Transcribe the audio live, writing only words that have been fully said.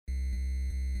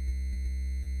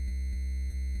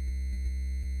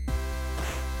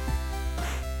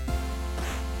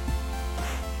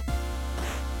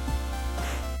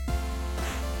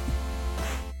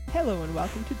Hello and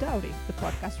welcome to Doubting, the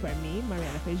podcast where me,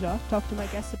 Mariana Feijó, talk to my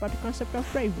guests about the concept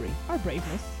of bravery, or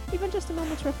braveness, even just the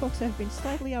moments where folks have been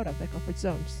slightly out of their comfort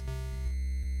zones.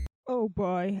 Oh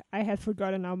boy, I had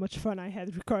forgotten how much fun I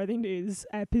had recording this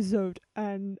episode,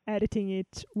 and editing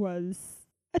it was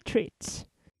a treat.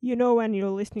 You know when you're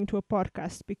listening to a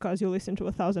podcast because you listen to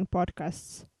 1,000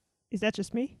 podcasts. Is that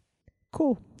just me?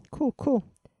 Cool.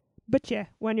 But yeah,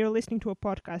 when you're listening to a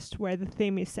podcast where the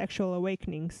theme is sexual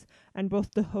awakenings, and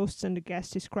both the hosts and the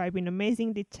guests describe in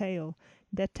amazing detail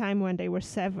that time when they were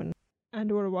 7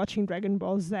 and were watching Dragon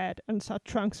Ball Z and saw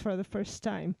Trunks for the first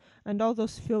time, and all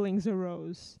those feelings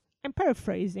arose. I'm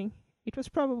paraphrasing. It was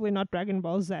probably not Dragon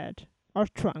Ball Z or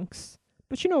Trunks,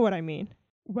 but you know what I mean.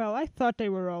 Well, I thought they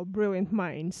were all brilliant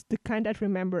minds, the kind that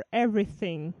remember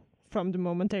everything from the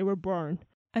moment they were born.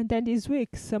 And then this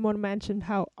week, someone mentioned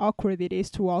how awkward it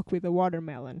is to walk with a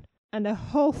watermelon. And a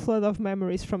whole flood of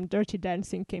memories from Dirty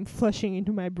Dancing came flushing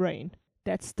into my brain.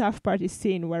 That staff party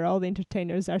scene where all the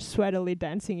entertainers are sweatily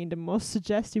dancing in the most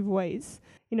suggestive ways,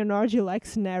 in an orgy-like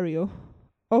scenario.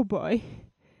 Oh boy.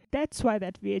 That's why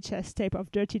that VHS tape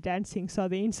of Dirty Dancing saw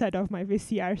the inside of my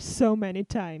VCR so many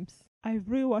times. I've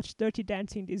rewatched Dirty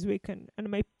Dancing this weekend and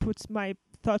may put my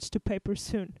thoughts to paper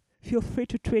soon. Feel free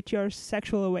to tweet your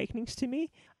sexual awakenings to me.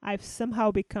 I've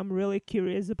somehow become really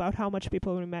curious about how much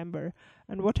people remember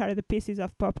and what are the pieces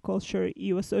of pop culture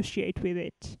you associate with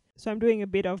it. So I'm doing a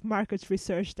bit of market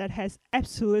research that has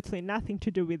absolutely nothing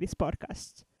to do with this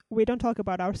podcast. We don't talk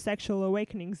about our sexual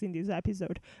awakenings in this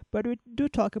episode, but we do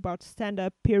talk about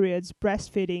stand-up, periods,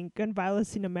 breastfeeding, gun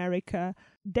violence in America,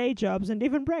 day jobs, and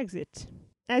even Brexit.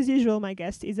 As usual, my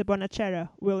guest, Isa Bonachera,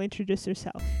 will introduce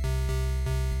herself.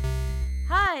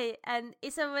 Hi, I'm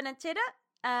Isa Bonachera.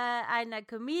 I'm a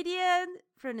comedian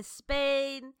from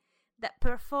Spain that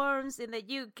performs in the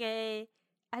UK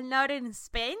and not in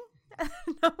Spain. I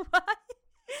don't know why.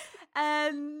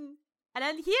 And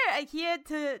I'm here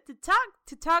to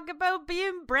talk about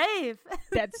being brave.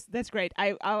 That's great.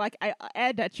 I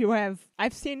add that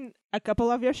I've seen a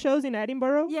couple of your shows in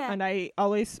Edinburgh, and I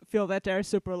always feel that they're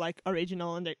super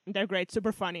original and they're great,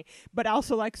 super funny, but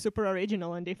also super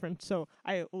original and different. So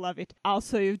I love it.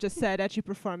 Also, you've just said that you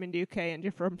perform in the UK and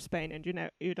you're from Spain, and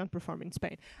you don't perform in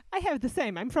Spain. I have the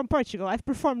same. I'm from Portugal. I've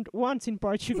performed once in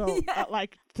Portugal,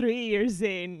 3 years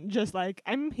in. Just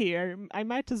I'm here. I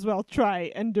might as well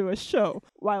try and do a show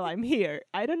while I'm here.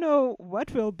 I don't know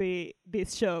what will be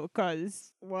this show,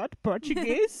 cause what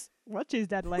Portuguese? What is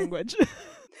that language?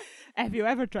 Have you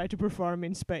ever tried to perform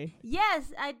in Spain?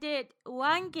 Yes, I did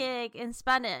one gig in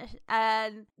Spanish,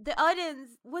 and the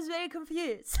audience was very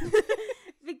confused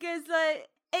because,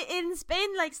 in Spain,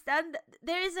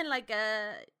 there isn't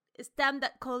a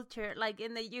stand-up culture like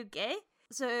in the UK.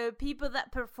 So people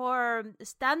that perform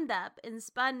stand-up in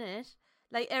Spanish,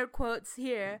 air quotes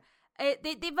here,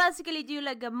 they basically do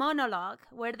a monologue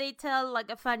where they tell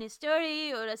a funny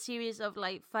story or a series of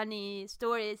funny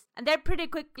stories, and they're pretty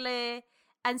quickly.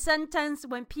 And sometimes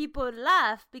when people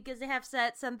laugh because they have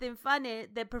said something funny,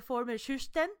 the performer shush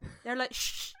them. They're like,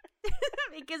 shh,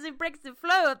 because it breaks the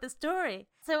flow of the story.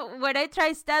 So when I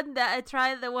try stand-up, I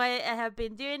try the way I have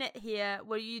been doing it here,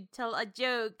 where you tell a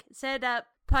joke, set up,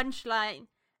 punchline,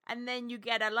 and then you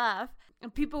get a laugh.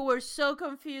 And people were so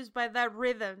confused by that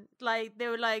rhythm. They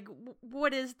were like,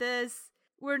 what is this?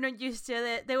 We're not used to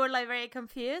it. They were very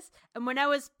confused. And when I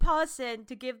was pausing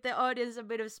to give the audience a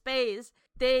bit of space,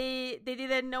 they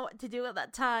didn't know what to do at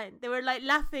that time. They were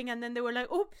laughing, and then they were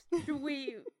like, oops, should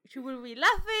we be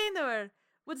laughing, or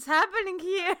what's happening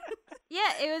here?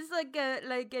 Yeah, it was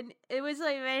it was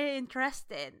very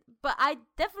interesting. But I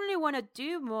definitely want to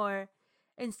do more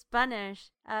in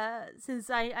Spanish since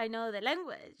I know the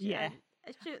language. Yeah.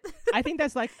 I should. I think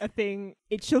that's a thing.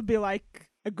 It should be a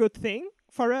good thing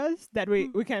for us that we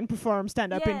can perform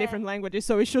stand-up in different languages,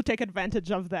 so we should take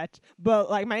advantage of that. But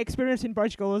my experience in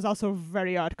Portugal was also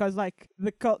very odd, because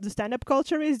the stand-up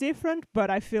culture is different, but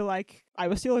I feel I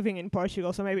was still living in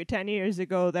Portugal, so maybe 10 years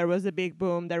ago there was a big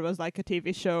boom. There was a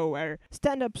TV show where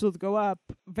stand-ups would go up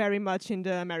very much in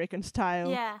the American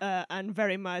style, and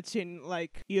very much in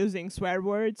using swear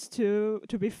words to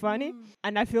be funny.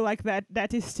 And I feel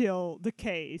that is still the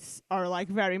case, or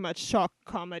very much shock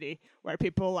comedy, where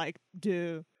people do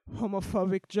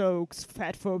homophobic jokes,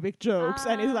 fatphobic jokes,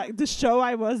 and it's the show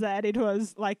I was at, it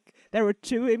was there were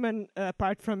 2 women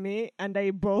apart from me, and they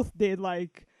both did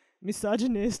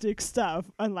misogynistic stuff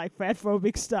and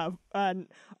fatphobic stuff, and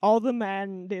all the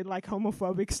men did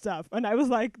homophobic stuff, and I was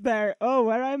there, oh,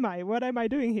 where am I? What am I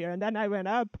doing here? And then I went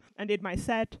up and did my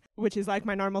set, which is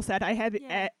my normal set. I had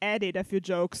added a few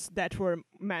jokes that were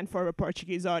meant for a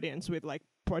Portuguese audience with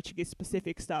Portuguese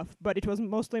specific stuff, but it was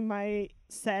mostly my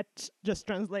set just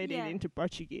translated into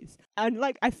Portuguese. And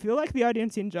like, I feel like the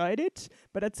audience enjoyed it,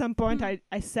 but at some point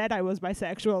I said I was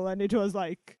bisexual, and it was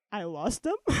like, I lost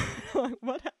them.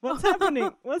 What's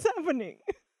happening? What's happening?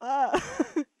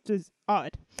 Just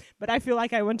odd. But I feel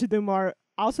like I want to do more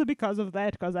also because of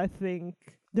that, because I think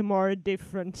the more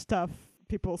different stuff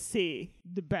people see,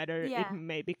 the better it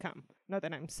may become. Not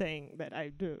that I'm saying that I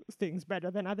do things better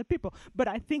than other people, but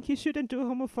I think you shouldn't do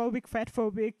homophobic,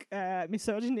 fatphobic,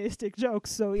 misogynistic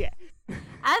jokes, so yeah.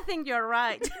 I think you're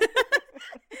right.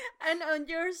 And on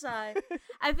your side,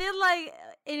 I feel like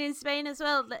in Spain as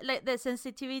well, like the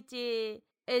sensitivity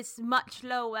is much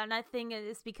lower, and I think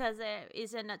it's because there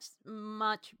isn't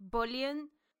much volume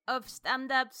of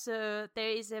stand-up, so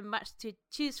there isn't much to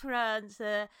choose from,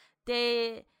 so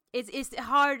it's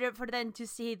harder for them to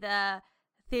see that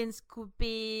things could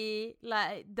be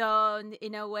like done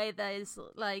in a way that is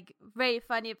like very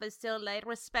funny but still like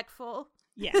respectful.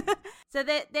 Yeah. So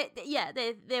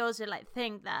they also like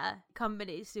think that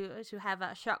companies should have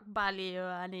a shock value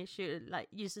and it should like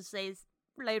used to say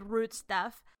like rude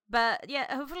stuff. But yeah,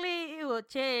 hopefully it will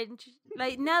change.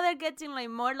 Like now they're getting like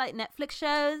more like Netflix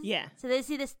shows. Yeah. So they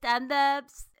see the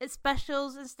stand-ups,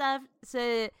 specials and stuff.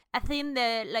 So I think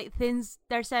that like things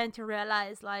they're starting to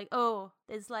realize like, oh,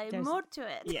 there's more to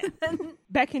it. Yeah.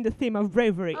 Back in the theme of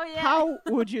bravery. Oh, yeah. How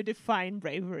would you define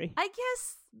bravery? I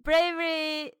guess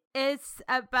bravery is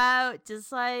about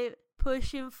just like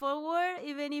pushing forward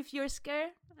even if you're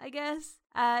scared, I guess.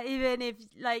 Even if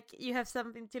like you have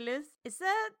something to lose. Is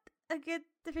that a good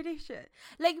definition?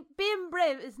 Like being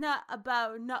brave is not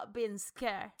about not being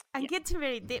scared. I'm getting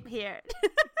very deep here.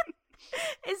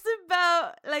 It's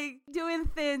about like doing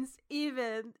things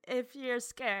even if you're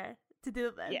scared to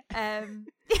do them. Yeah.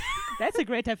 That's a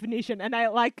great definition, and I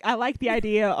like the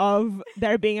idea of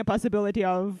there being a possibility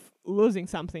of losing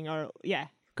something, or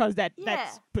because that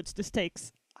puts the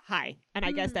stakes high, and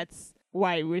I guess that's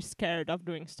why we're scared of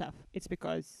doing stuff. It's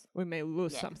because we may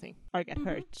lose something or get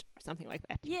hurt or something like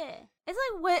that. Yeah. It's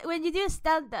like when you do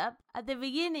stand-up, at the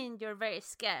beginning you're very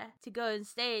scared to go on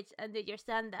stage and do your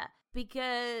stand-up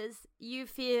because you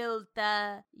feel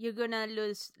that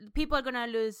people are gonna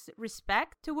lose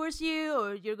respect towards you,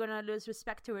 or you're gonna lose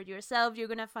respect towards yourself. You're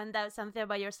gonna find out something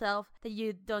about yourself that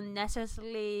you don't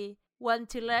necessarily want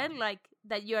to learn, like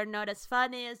that you're not as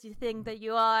funny as you think that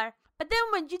you are. But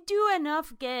then when you do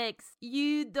enough gigs,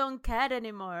 you don't care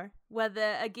anymore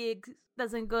whether a gig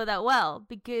doesn't go that well,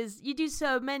 because you do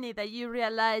so many that you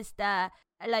realize that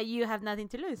like you have nothing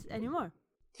to lose anymore.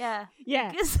 Yeah.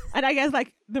 Yeah. And I guess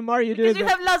like the more you do, because you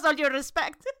have lost all your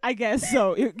respect. I guess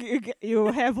so. You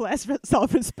have less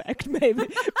self-respect maybe,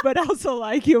 but also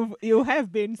like you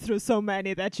have been through so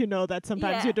many that you know that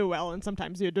sometimes you do well and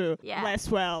sometimes you do less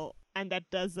well, and that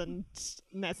doesn't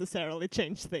necessarily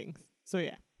change things. So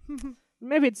yeah.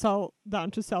 Maybe it's all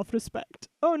down to self-respect.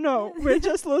 Oh no, we're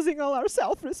just losing all our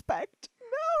self-respect.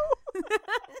 No.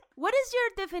 What is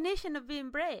your definition of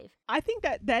being brave? I think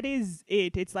that is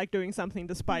it. It's like doing something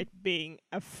despite being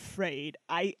afraid.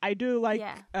 I do like,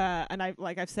 and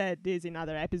I've said this in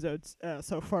other episodes.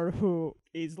 So for who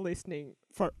is listening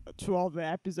to all the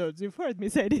episodes, you've heard me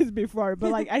say this before.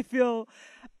 But like I feel.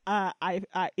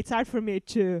 It's hard for me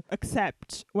to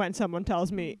accept when someone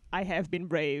tells me I have been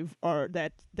brave, or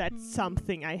that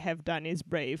something I have done is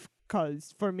brave,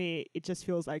 because for me it just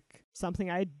feels like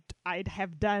something I'd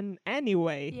have done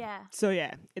anyway. Yeah. So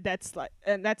yeah, that's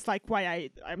like why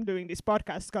I'm doing this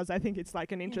podcast, because I think it's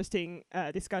like an interesting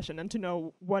discussion, and to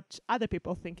know what other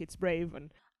people think it's brave,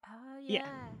 and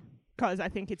because I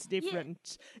think it's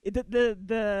different.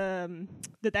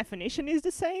 The definition is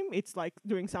the same. It's like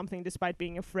doing something despite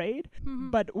being afraid.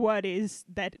 But what is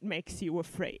that makes you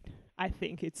afraid? I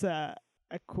think it's a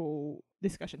cool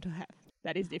discussion to have.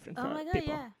 That is different for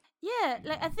people. Yeah.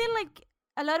 Like I feel like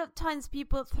a lot of times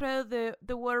people throw the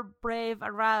word brave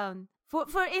around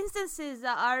for instances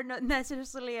that are not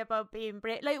necessarily about being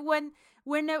brave. Like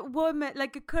when a woman,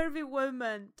 like a curvy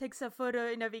woman, takes a photo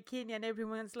in a bikini and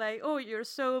everyone's like, "Oh, you're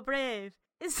so brave."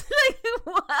 It's like,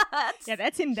 what? Yeah,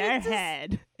 that's in their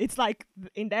head. It's like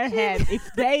in their head. If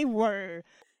they were,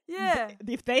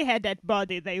 if they had that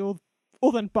body, they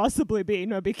wouldn't possibly be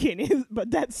in a bikini.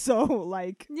 But that's so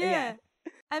like, I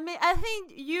mean, I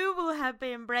think you will have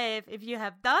been brave if you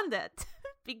have done that.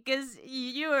 Because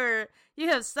you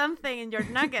have something in your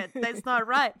nugget that's not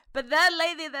right. But that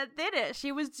lady that did it,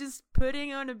 she was just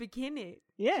putting on a bikini.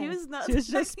 Yeah, she was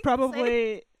just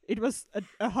probably, it was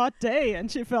a hot day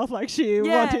and she felt like she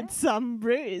wanted some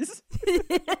breeze.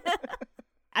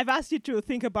 I've asked you to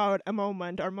think about a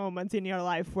moment or moments in your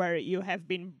life where you have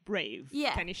been brave.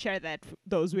 Yeah. Can you share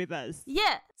those with us?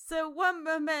 Yeah. So one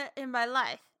moment in my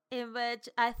life in which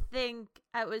I think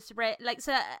I was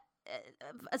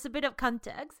as a bit of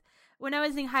context, when I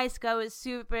was in high school, I was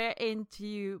super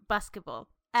into basketball.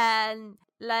 And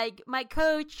like my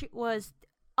coach was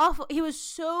awful. He was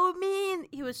so mean.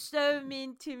 He was so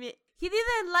mean to me. He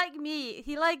didn't like me.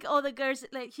 He liked all the girls.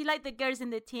 Like he liked the girls in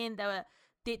the team that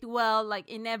did well, like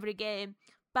in every game.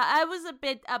 But I was a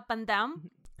bit up and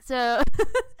down. So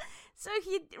so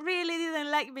he really didn't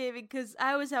like me because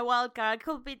I was a wild card. I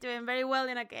could be doing very well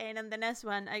in a game, and the next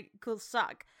one I could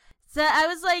suck. So I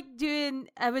was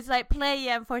playing,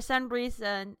 and for some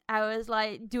reason I was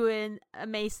like doing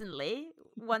amazingly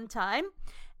one time.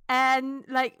 And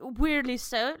like weirdly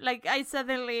so, like I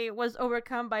suddenly was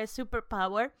overcome by a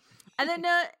superpower. I don't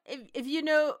know if you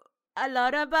know a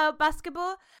lot about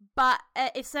basketball, but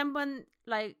if someone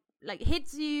like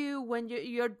hits you when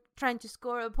you're trying to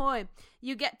score a point,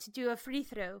 you get to do a free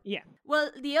throw. Yeah.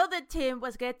 Well, the other team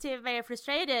was getting very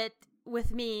frustrated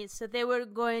with me, so they were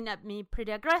going at me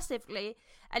pretty aggressively,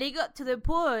 and it got to the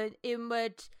point in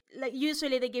which like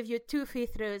usually they give you 2 free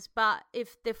throws, but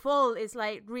if the foul is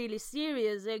like really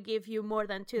serious, they give you more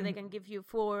than 2. They can give you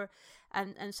 4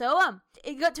 and so on.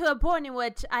 It got to a point in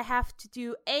which I have to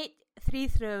do 8 free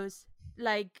throws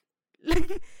like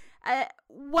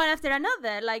one after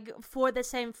another, like for the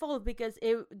same foul, because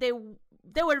they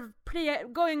were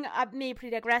going at me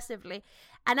pretty aggressively,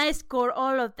 and I scored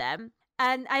all of them.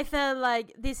 And I felt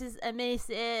like this is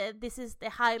amazing. This is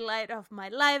the highlight of my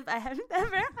life. I have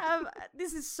never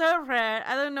this is so rare.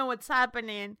 I don't know what's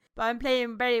happening, but I'm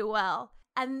playing very well.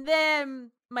 And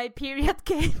then my period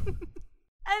came.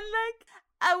 And like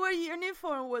our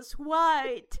uniform was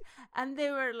white, and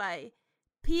they were like,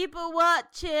 people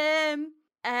watching.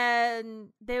 And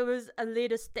there was a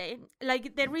little stain.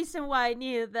 Like the reason why I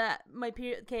knew that my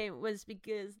period came was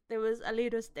because there was a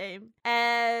little stain.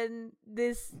 And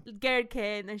this girl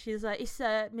came and she's like,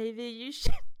 Isa, maybe you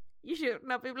should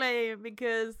not be playing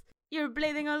because you're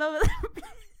bleeding all over the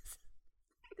place.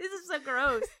 This is so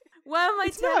gross. Why am I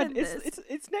telling this?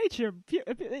 It's nature.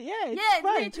 It's it's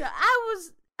nature. I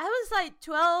was like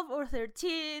 12 or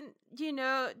 13. You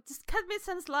know, just cut me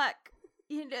some slack.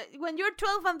 You know, when you're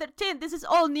 12 and 13, this is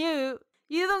all new.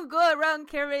 You don't go around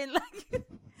carrying like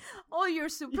all your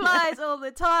supplies all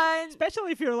the time.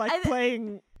 Especially if you're like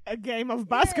playing a game of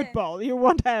basketball. You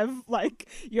won't have like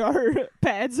your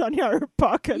pads on your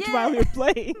pocket while you're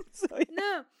playing.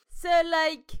 No. So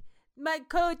like my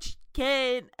coach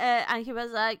came and he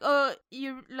was like, oh,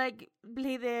 you're like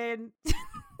bleeding.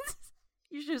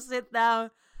 You should sit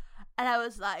down. And I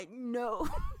was like, no.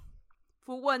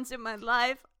 For once in my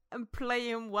life, I'm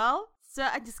playing well, so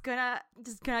I'm just gonna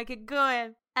get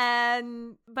going.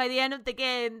 And by the end of the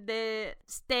game, the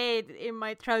stain in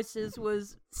my trousers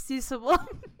was seeable.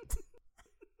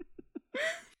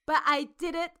 But I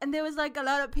did it, and there was like a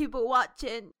lot of people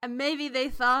watching, and maybe they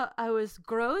thought I was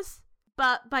gross.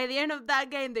 But by the end of that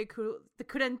game, they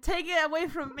couldn't take it away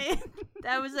from me.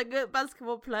 I was a good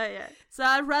basketball player, so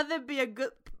I'd rather be a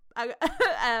good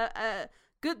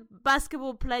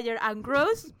basketball player and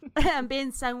gross and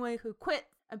being someone who quit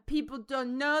and people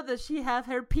don't know that she have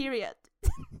her period.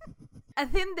 I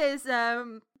think there's there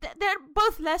are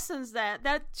both lessons there.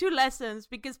 There are 2 lessons,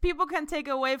 because people can take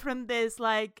away from this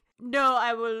like, no,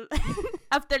 I will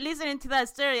after listening to that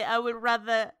story I would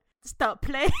rather stop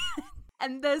playing.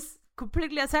 And that's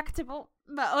completely acceptable.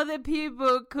 But other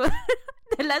people could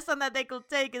the lesson that they could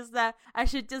take is that I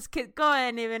should just keep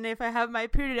going even if I have my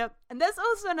period. And that's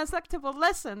also an acceptable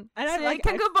lesson. And so it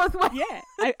can go both ways.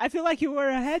 Yeah, I feel like you were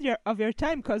ahead of your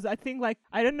time, because I think like,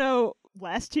 I don't know,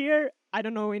 last year, I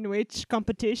don't know in which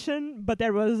competition, but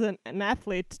there was an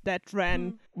athlete that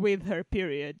ran with her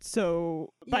period.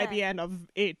 So by the end of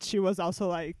it, she was also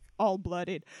like all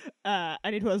blooded,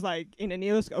 and it was like in the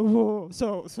news, oh,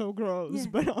 so gross.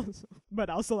 But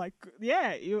also like,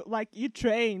 you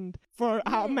trained for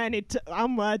how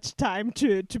much time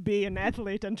to be an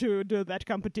athlete and to do that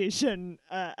competition,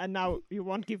 and now you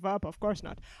won't give up. Of course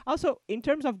not. Also, in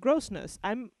terms of grossness,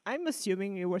 I'm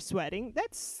assuming you were sweating.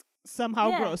 That's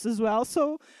somehow gross as well,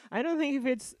 so I don't think if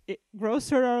it's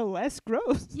grosser or less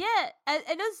gross.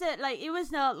 And also like, it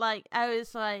was not like I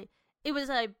was like, it was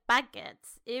like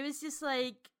baguettes. It was just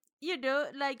like, you know,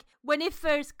 like when it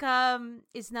first come,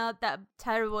 it's not that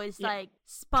terrible. It's like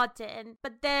spotting,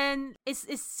 but then it's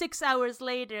 6 hours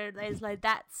later. There's like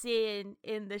that scene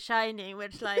in The Shining,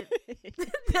 which like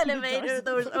the elevator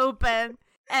doors open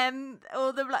and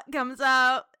all the blood comes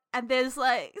out, and there's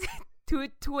like 2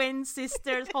 twin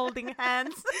sisters holding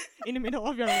hands in the middle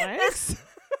of your legs.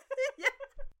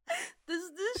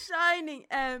 shining.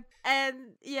 And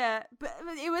yeah, but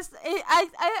it was.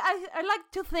 I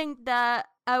like to think that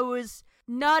I was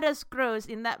not as gross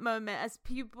in that moment as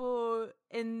people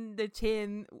in the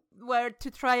team were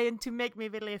to try and to make me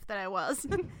believe that I was.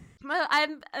 Well,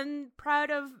 I'm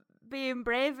proud of being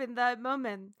brave in that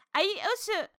moment. I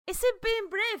also, is it being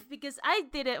brave because I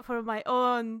did it for my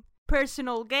own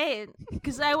personal gain,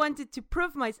 because I wanted to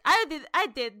prove myself. I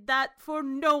did that for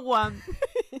no one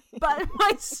but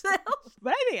myself.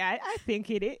 But I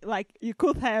think like you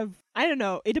could have, I don't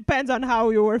know, it depends on how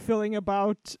you were feeling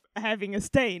about having a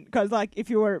stain, because like if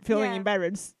you were feeling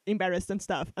embarrassed and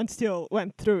stuff and still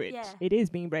went through it, it is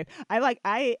being brave.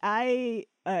 I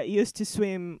used to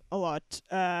swim a lot,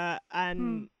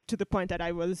 and to the point that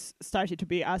I was started to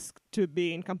be asked to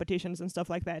be in competitions and stuff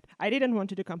like that. I didn't want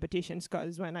to do competitions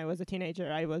because when I was a teenager,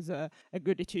 I was a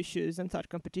goody two shoes and thought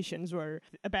competitions were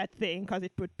a bad thing because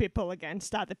it put people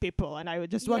against other people, and I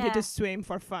just wanted to swim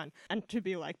for fun and to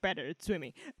be like better at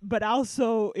swimming. But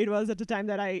also it was at the time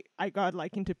that I got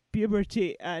like into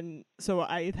puberty, and so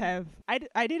I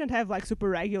didn't have like super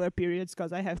regular periods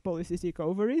because I have polycystic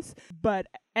ovaries, but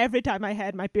every time I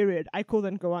had my period, I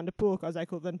couldn't go on the pool because I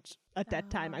couldn't, at that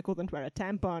time, I couldn't wear a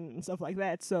tampon and stuff like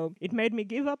that. So it made me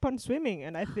give up on swimming.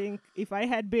 And I think if I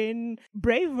had been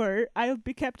braver, I would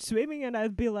be kept swimming and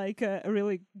I'd be like a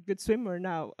really good swimmer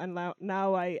now. And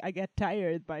now I get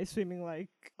tired by swimming like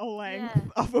a length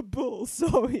of a pool.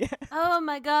 So yeah. Oh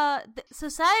my God.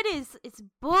 Society it's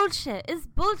bullshit. It's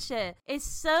bullshit. It's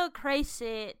so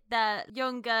crazy that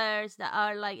young girls that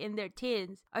are like in their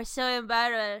teens are so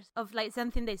embarrassed of like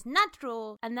something that's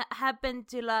natural, and that happened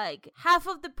to like half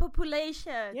of the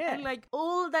population. Yeah. And like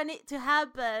all that need to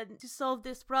happen to solve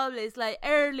this problem is like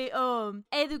early on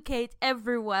educate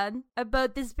everyone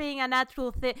about this being a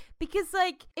natural thing, because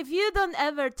like if you don't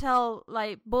ever tell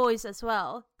like boys as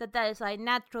well that is like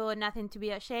natural and nothing to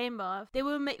be ashamed of, they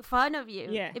will make fun of you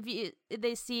if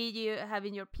they see you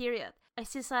having your period.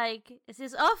 It's just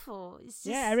awful. It's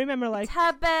just, I remember like it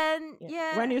happened.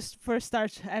 When you first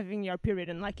start having your period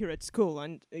and like you're at school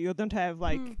and you don't have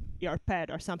like your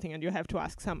pad or something, and you have to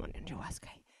ask someone, and you ask,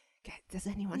 hey, does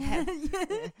anyone have?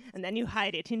 And then you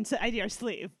hide it inside your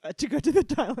sleeve to go to the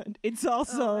toilet. It's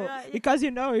also because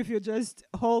if you just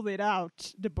hold it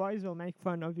out, the boys will make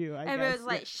fun of you. Everyone's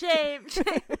like, shame.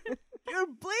 You're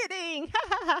bleeding.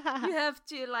 You have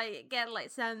to like get like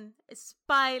some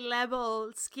spy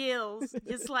level skills,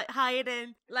 just like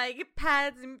hiding like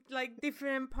pads in like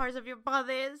different parts of your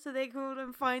body so they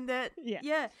couldn't find it.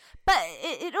 Yeah. But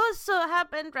it also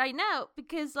happened right now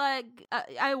because like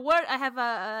I have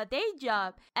a day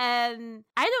job, and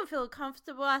I don't feel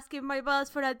comfortable asking my boss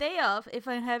for a day off if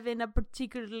I'm having a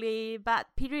particularly bad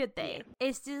period day.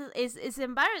 It's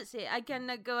embarrassing. I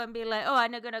cannot go and be like, oh,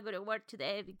 I'm not gonna go to work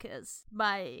today because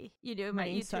my uterus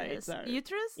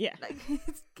like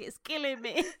it's killing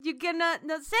me. You cannot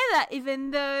not say that,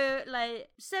 even though like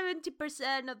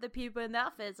 70% of the people in the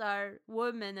office are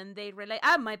women and they relate.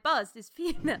 My boss is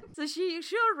female, so she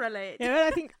should relate. But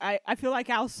I think I feel like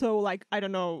also like, I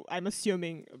don't know, I'm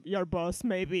assuming your boss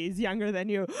maybe is younger than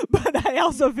you, but I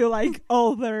also feel like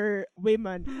older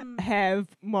women have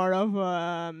more of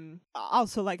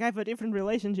also like have a different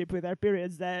relationship with their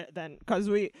periods than because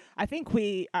I think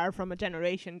we are from a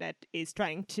generation that is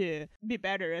trying to be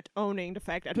better at owning the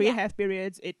fact that we have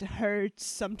periods. It hurts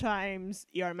sometimes.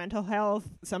 Your mental health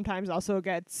sometimes also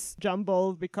gets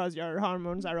jumbled because your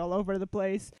hormones are all over the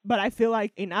place. But I feel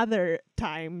like in other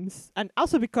times, and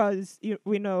also because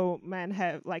we know men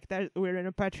have like we're in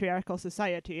a patriarchal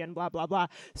society and blah blah blah,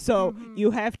 so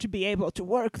you have to be able to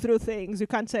work through things. You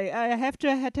can't say I have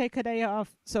to take a day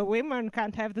off. So women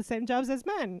can't have the same jobs as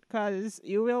men because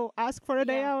you will ask for a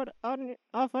day off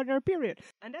on your period,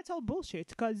 and that's all bullshit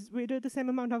because we do the same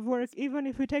amount of work even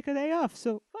if we take a day off.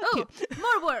 So fuck you.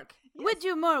 More work. We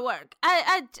do more work.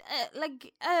 I'm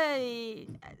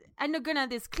not gonna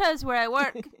disclose where I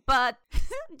work, but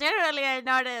generally I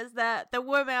notice that the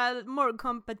women are more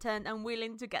competent and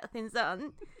willing to get things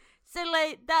done. So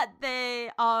like that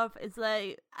day off is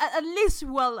like at least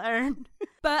well earned.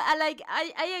 But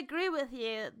I agree with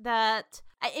you that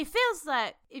it feels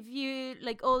like if you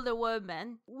like older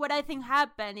women, what I think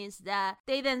happened is that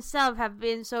they themselves have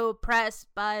been so oppressed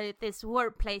by these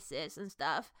workplaces and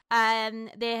stuff,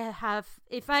 and they have.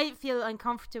 If I feel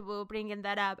uncomfortable bringing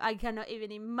that up, I cannot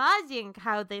even imagine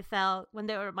how they felt when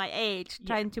they were my age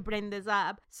trying to bring this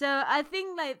up. So I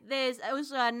think like there's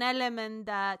also an element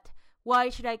that, why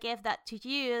should I give that to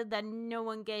you that no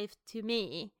one gave to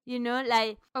me?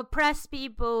 Like oppressed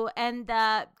people end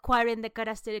up acquiring the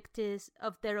characteristics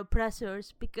of their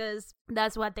oppressors because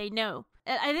that's what they know.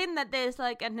 And I think that there's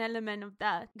like an element of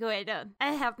that going on.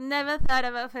 I have never thought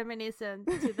about feminism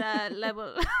to that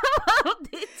level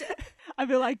of detail. I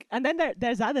feel like, and then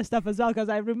there's other stuff as well, because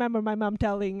I remember my mom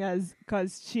telling us,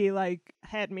 because she like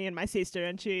had me and my sister,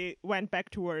 and she went back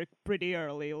to work pretty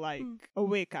early, like a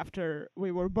week after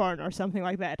we were born or something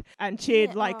like that, and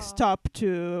she'd stopped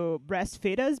to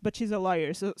breastfeed us, but she's a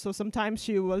lawyer, so sometimes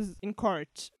she was in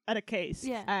court at a case,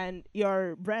 and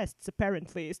your breasts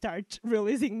apparently start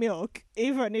releasing milk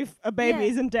even if a baby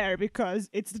isn't there, because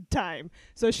it's the time.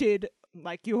 So she'd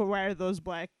like, you wear those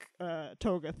black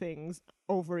toga things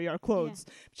over your clothes.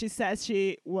 She says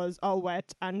she was all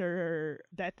wet under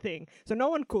that thing, so no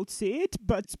one could see it,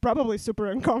 but it's probably super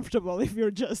uncomfortable if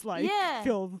you're just like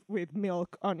filled with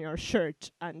milk on your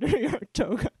shirt under your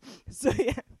toga. So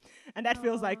and that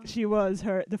feels like she was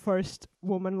the first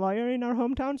woman lawyer in our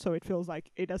hometown, so it feels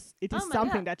like it is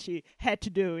something that she had to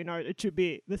do in order to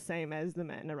be the same as the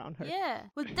men around her. Yeah,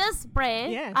 well, that's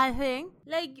brave, I think,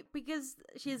 like, because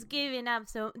she's giving up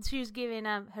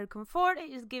her comfort,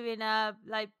 she's giving up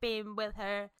like being with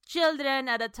her children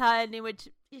at a time in which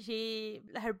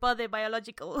her body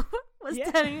biological was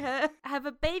telling her, have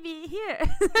a baby here.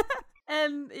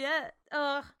 And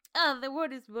oh, the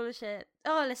word is bullshit.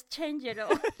 Oh, let's change it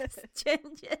all. Let's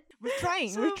change it. We're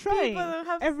trying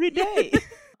every day.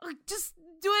 Just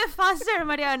do it faster,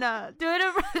 Mariana. Do it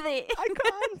already. I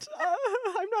can't.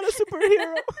 I'm not a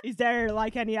superhero. Is there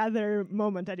like any other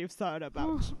moment that you've thought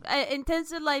about? In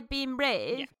terms of like being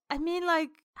brave, I mean, like,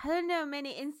 I don't know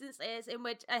many instances in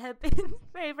which I have been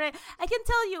very brave. I can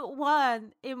tell you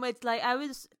one in which like I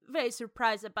was very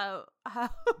surprised about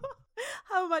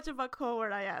how much of a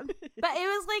coward I am. But it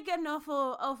was like an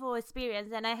awful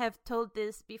experience, and I have told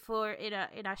this before in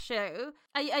a show.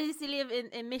 I used to live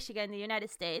in Michigan, in the United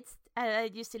States, and I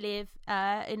used to live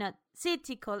in a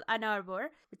city called Ann Arbor,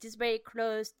 which is very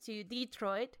close to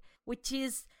Detroit, which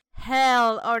is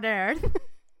hell on earth.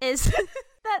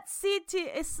 That city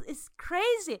is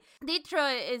crazy.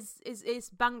 Detroit is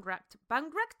bankrupt.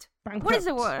 Bankrupt? What is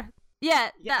the word?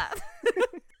 Yeah. That.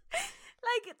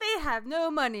 Like, they have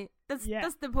no money.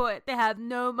 That's the point. They have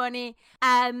no money.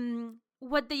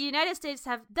 What the United States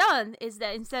have done is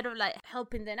that instead of like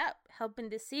helping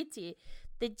the city,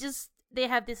 they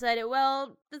have decided,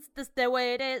 well, that's the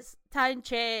way it is. Time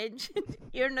change.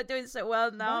 You're not doing so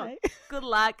well now. Bye. Good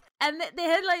luck. And they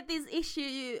had like this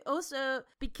issue also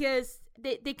because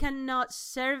they cannot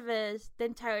service the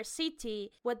entire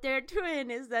city. What they're doing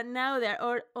is that now they're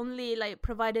only like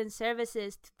providing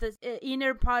services to the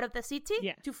inner part of the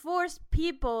city to force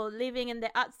people living in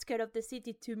the outskirts of the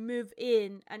city to move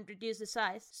in and reduce the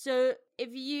size. So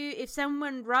if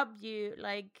someone robbed you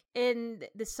like in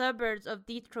the suburbs of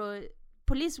Detroit,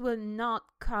 police will not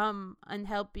come and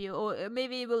help you, or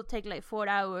maybe it will take like 4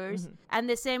 hours. And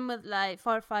the same with like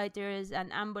firefighters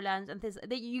and ambulance and things.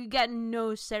 You get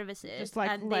no services. Just like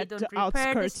and let they don't the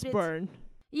outskirts burn.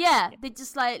 They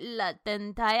just like let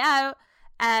them die out.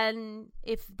 And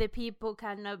if the people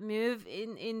cannot move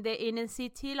in the inner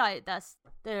city, like that's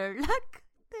their luck.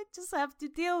 They just have to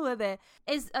deal with it.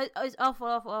 It's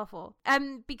awful.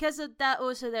 And because of that,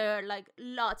 also there are like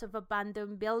lots of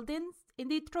abandoned buildings in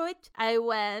Detroit. I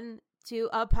went to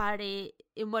a party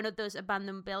in one of those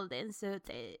abandoned buildings, so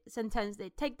sometimes they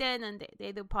take them and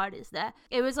they do parties there.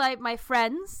 It was like my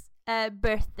friend's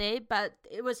birthday, but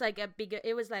it was like a bigger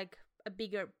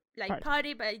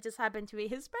party, but it just happened to be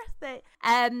his birthday.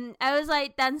 I was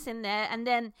like dancing there, and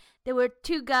then there were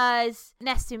two guys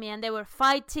next to me, and they were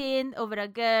fighting over a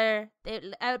girl.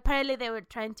 Apparently they were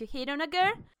trying to hit on a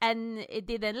girl, and it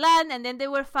didn't land, and then they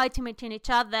were fighting between each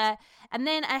other, and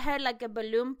then I heard like a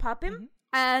balloon popping,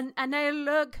 and I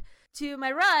look to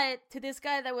my right to this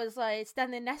guy that was like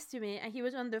standing next to me, and he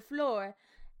was on the floor,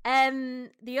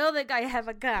 and the other guy had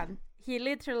a gun. He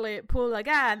literally pulled a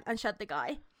gun and shot the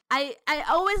guy. I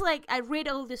always like, I read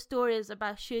all the stories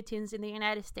about shootings in the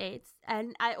United States,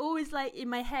 and I always like, in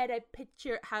my head, I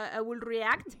picture how I would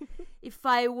react if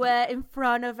I were in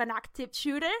front of an active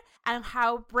shooter and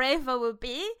how brave I would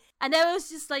be. And I was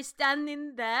just like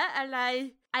standing there, and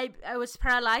I was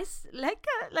paralyzed like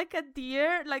a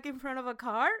deer, like in front of a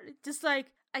car. Just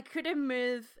like, I couldn't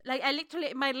move. Like, I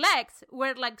literally, my legs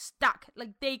were like stuck.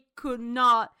 Like, they could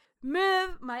not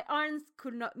move. My arms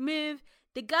could not move.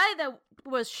 The guy that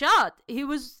was shot, he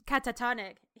was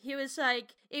catatonic. He was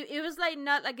like, it was like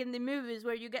not like in the movies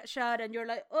where you get shot and you're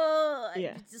like, oh, and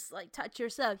you just like touch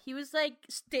yourself. He was like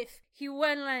stiff. He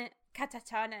went like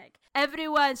catatonic.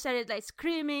 Everyone started like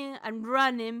screaming and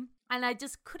running, and I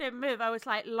just couldn't move. I was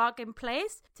like locked in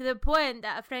place to the point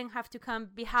that a friend had to come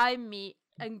behind me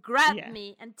and grab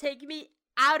me and take me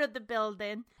out of the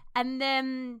building. And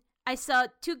then I saw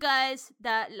two guys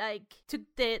that like took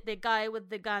the guy with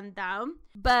the gun down,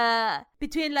 but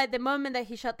between like the moment that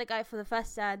he shot the guy for the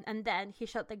first time and then he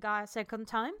shot the guy a second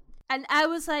time. And I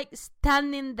was like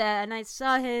standing there and I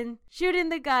saw him shooting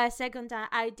the guy a second time.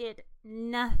 I did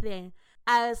nothing.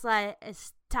 I was like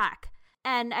stuck.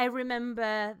 And I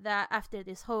remember that after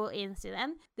this whole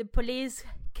incident, the police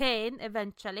came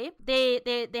eventually. They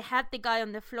had the guy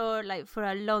on the floor like for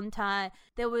a long time.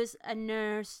 There was a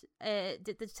nurse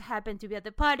that happened to be at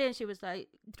the party, and she was like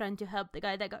trying to help the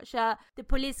guy that got shot. The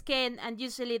police came, and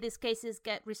usually these cases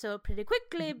get resolved pretty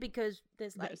quickly because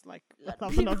there's like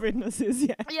 1,000 of witnesses.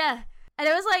 Yeah. Yeah. And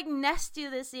it was like next to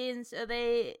the scene, so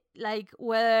they like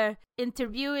were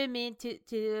interviewing me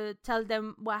to tell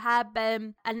them what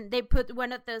happened, and they put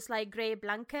one of those like gray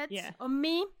blankets on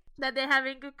me that they have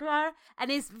in the car, and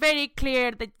it's very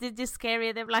clear that they just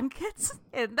carry the blankets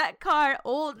in that car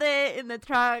all day in the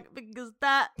trunk because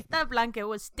that blanket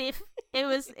was stiff. It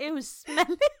was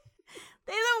smelly.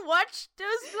 They don't wash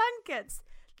those blankets.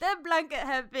 That blanket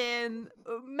have been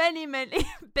many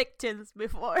victims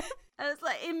before. I was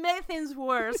like, it made things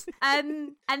worse.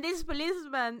 And this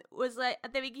policeman was like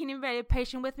at the beginning very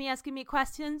patient with me, asking me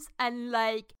questions, and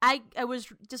like I was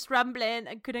just rambling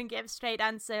and couldn't give straight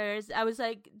answers. I was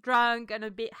like drunk and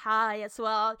a bit high as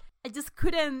well. I just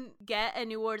couldn't get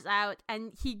any words out,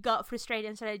 and he got frustrated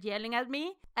and started yelling at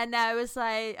me, and I was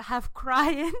like half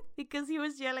crying because he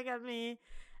was yelling at me.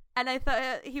 And I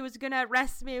thought he was gonna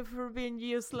arrest me for being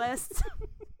useless. It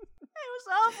was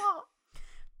awful.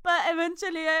 But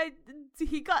eventually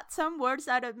he got some words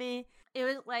out of me. It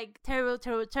was like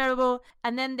terrible.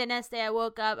 And then the next day I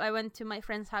woke up, I went to my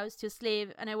friend's house to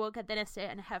sleep, and I woke up the next day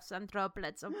and I have some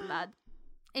droplets of blood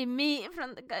in me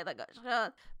from the guy that got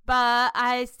shot. But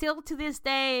I still to this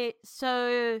day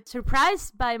so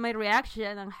surprised by my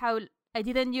reaction and how I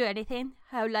didn't do anything.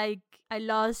 How like I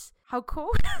lost, how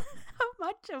cool.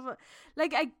 Much of a,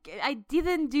 like I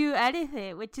didn't do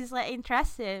anything, which is like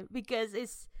interesting because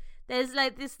there's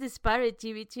like this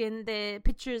disparity between the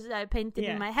pictures I painted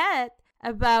in my head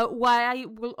about what I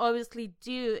will obviously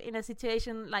do in a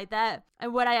situation like that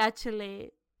and what I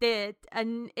actually did.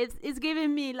 And it's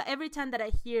giving me like every time that I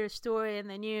hear a story in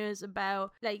the news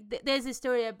about like there's a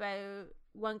story about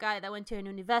one guy that went to an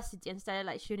university and started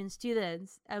like shooting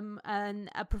students, and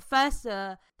a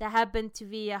professor that happened to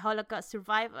be a Holocaust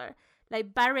survivor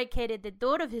like barricaded the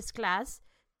door of his class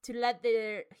to let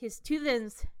his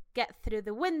students get through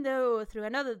the window or through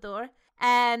another door.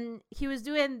 And he was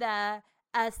doing that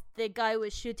as the guy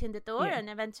was shooting the door, and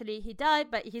eventually he died,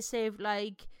 but he saved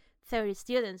like 30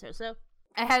 students or so.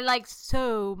 I had like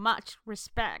so much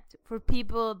respect for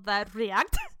people that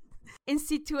react in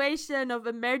situation of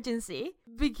emergency,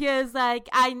 because like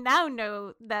I now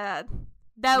know that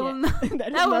will not,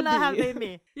 that will not have been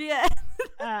me. Yeah.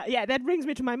 That brings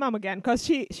me to my mom again, because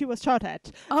she was shot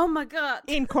at. Oh my god!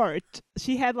 In court,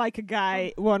 she had like a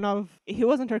guy. He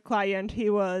wasn't her client. He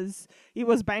was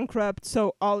bankrupt,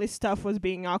 so all his stuff was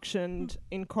being auctioned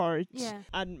in court. Yeah.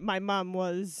 And my mom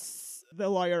was the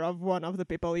lawyer of one of the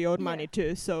people he owed money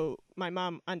to. So my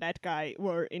mom and that guy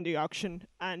were in the auction,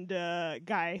 and the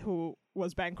guy who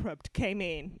was bankrupt came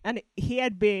in, and he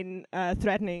had been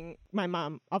threatening my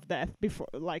mom of death before,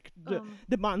 like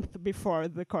the month before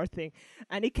the court thing.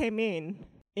 And he came in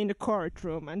the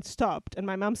courtroom and stopped, and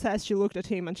my mom says she looked at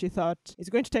him and she thought he's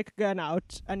going to take a gun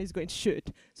out and he's going to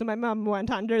shoot. So my mom went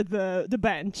under the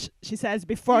bench, she says,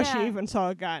 before she even saw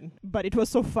a gun. But it was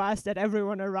so fast that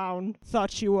everyone around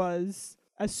thought she was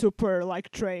a super like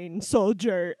trained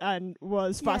soldier and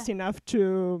was fast enough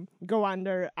to go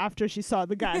under after she saw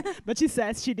the gun. But she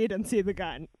says she didn't see the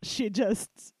gun. She just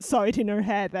saw it in her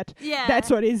head that that's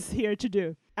what he's here to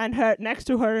do. And next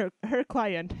to her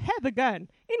client had a gun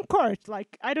in court.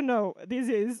 Like, I don't know, this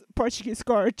is Portuguese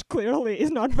court, clearly is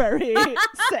not very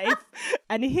safe.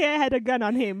 And he had a gun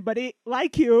on him, but he,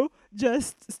 like you,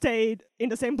 just stayed in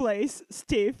the same place,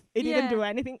 stiff. He didn't do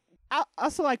anything.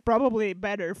 Also, like, probably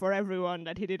better for everyone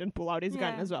that he didn't pull out his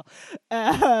gun as well.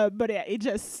 But yeah, he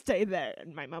just stayed there.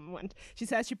 And my mom went. She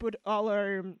says she put all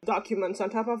her documents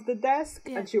on top of the desk,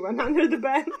 and she went under the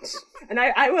bench. And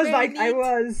I was like, I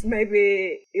was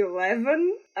maybe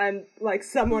 11, and like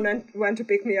someone went to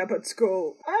pick me up at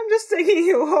school. I'm just taking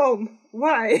you home.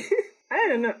 Why? I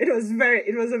don't know. It was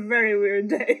a very weird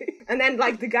day. And then,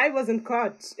 like, the guy wasn't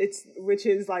caught. Which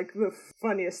is, like, the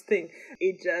funniest thing.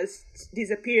 He just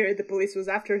disappeared. The police was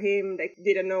after him. They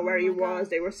didn't know where he was.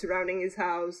 They were surrounding his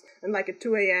house. And, like, at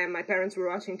 2 a.m., my parents were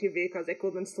watching TV because they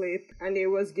couldn't sleep. And he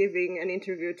was giving an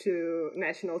interview to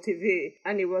national TV.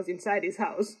 And he was inside his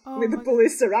house with the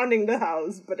police surrounding the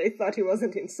house. But they thought he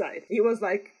wasn't inside. He was,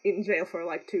 like, in jail for,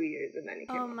 like, 2 years. And then he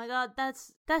came out. My god,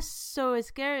 that's so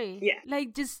scary. Yeah.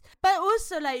 Like, but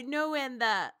also, like, knowing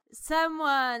that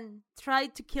someone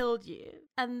tried to kill you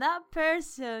and that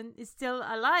person is still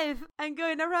alive and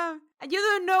going around, and you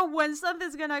don't know when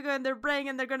something's gonna go in their brain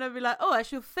and they're gonna be like, oh, I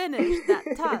should finish that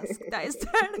task that is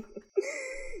done.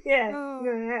 Yeah,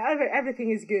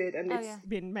 everything is good, and it's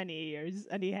been many years,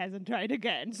 and he hasn't tried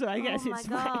again, so I guess it's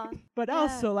God. fine. But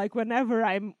also, like, whenever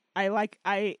I'd like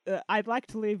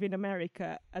to live in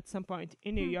America at some point,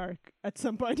 in New York at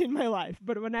some point in my life.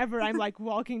 But whenever I'm like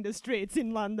walking the streets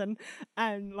in London,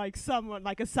 and like someone,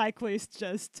 like a cyclist,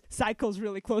 just cycles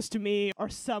really close to me, or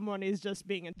someone is just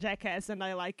being a jackass, and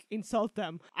I like insult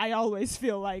them, I always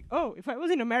feel like, oh, if I was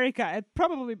in America, I'd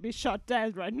probably be shot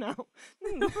dead right now.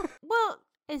 Well,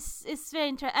 it's very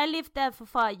interesting. I lived there for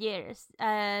 5 years,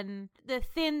 and the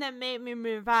thing that made me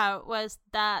move out was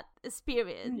that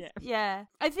experience. Yeah.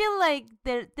 I feel like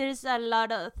there's a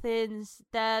lot of things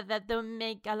that don't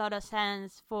make a lot of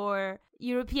sense for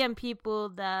European people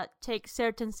that take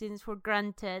certain things for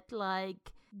granted,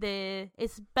 like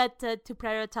it's better to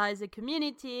prioritize the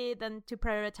community than to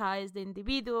prioritize the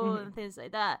individual and things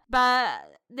like that. But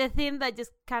the thing that I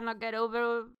just cannot get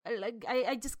over, like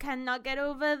I just cannot get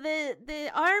over the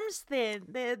arms thing,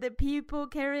 the people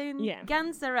carrying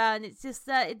guns around. It's just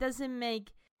that it doesn't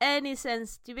make any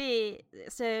sense to me.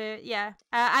 So yeah,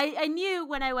 I knew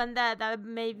when I went there that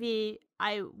maybe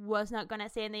I was not gonna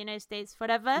stay in the United States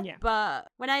forever. But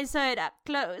when I saw it up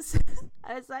close,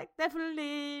 I was like,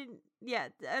 definitely. Yeah,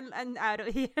 and out of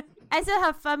here. I still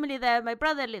have family there. My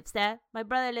brother lives there. My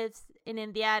brother lives in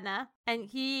Indiana, and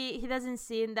he doesn't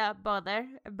seem that bothered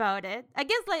about it. I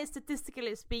guess, like,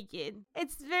 statistically speaking,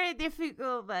 it's very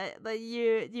difficult that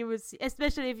you would see,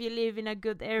 especially if you live in a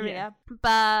good area.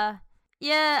 But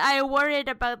yeah, I worried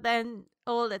about them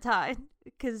all the time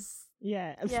because.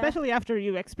 Yeah, especially after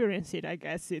you experience it, I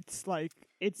guess it's like,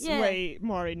 it's way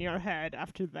more in your head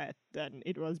after that than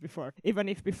it was before, even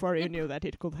if before you knew that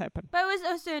it could happen. But I was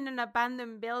also in an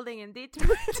abandoned building in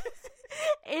Detroit,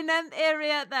 in an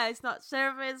area that is not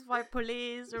serviced by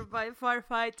police or by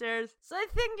firefighters. So I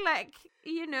think, like,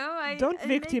 I don't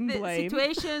victim blame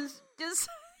situations just.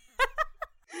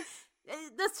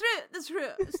 That's true.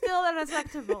 Still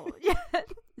unacceptable. Yeah,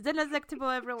 it's unacceptable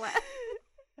everywhere.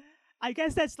 I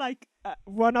guess that's like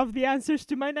one of the answers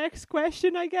to my next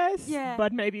question, I guess. Yeah.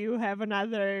 But maybe you have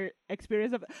another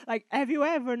experience of, like, have you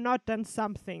ever not done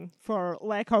something for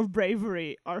lack of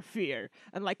bravery or fear?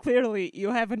 And, like, clearly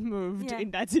you haven't moved in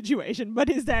that situation, but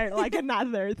is there, like,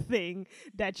 another thing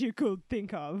that you could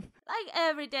think of? Like,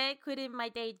 every day, quitting my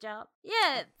day job.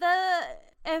 Yeah,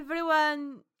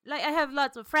 everyone... Like, I have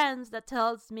lots of friends that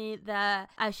tells me that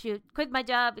I should quit my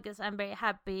job because I'm very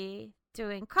happy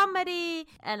doing comedy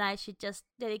and I should just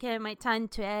dedicate my time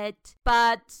to it.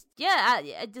 But yeah,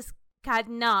 I just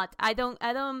cannot. I don't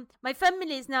my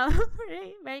family is now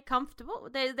very, very comfortable.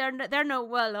 They're not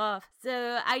well off.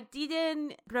 So I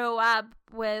didn't grow up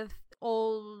with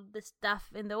all the stuff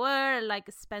in the world, like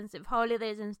expensive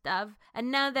holidays and stuff.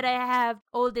 And now that I have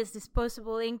all this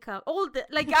disposable income,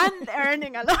 I'm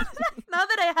earning a lot. Now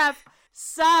that I have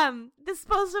some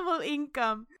disposable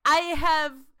income, I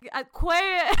have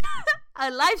acquired a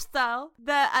lifestyle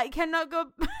that I cannot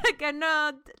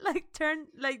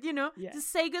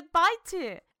just say goodbye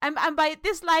to. And by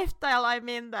this lifestyle, I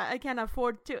mean that I can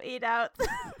afford to eat out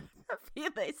a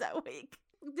few days a week.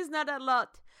 It's not a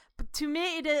lot, but to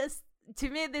me it is. To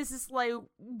me, this is like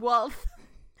wealth.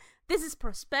 This is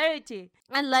prosperity,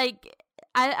 and like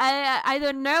I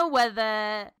don't know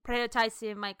whether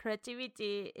prioritizing my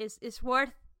creativity is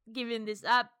worth giving this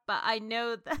up, but I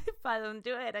know that if I don't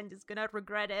do it, I'm just gonna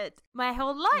regret it my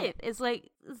whole life. It's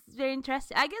very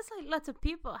interesting. I guess like lots of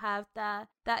people have that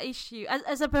issue.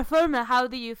 As a performer, how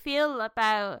do you feel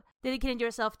about dedicating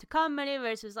yourself to comedy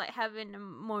versus like having a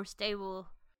more stable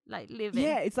like living?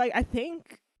 Yeah, it's like I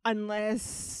think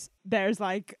unless there's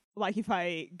like if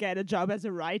I get a job as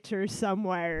a writer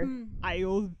somewhere, I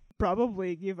will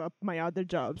probably give up my other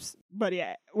jobs. But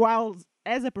yeah, while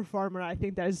as a performer, I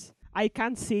think I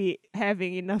can't see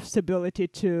having enough stability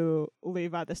to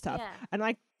live other stuff. Yeah. And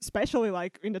like, especially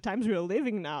like in the times we're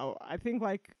living now, I think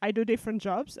like I do different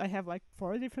jobs. I have like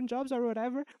 4 different jobs or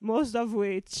whatever, most of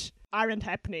which aren't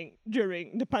happening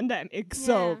during the pandemic. Yeah.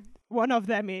 So one of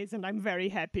them is, and I'm very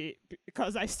happy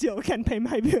because I still can pay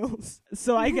my bills.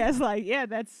 So I guess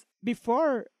that's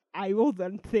before I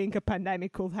wouldn't think a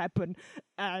pandemic could happen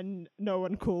and no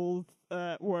one could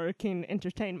work in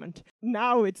entertainment.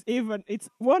 Now it's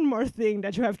one more thing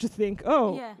that you have to think,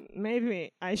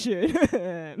 maybe I should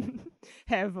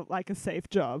have a safe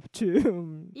job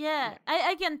too. Yeah,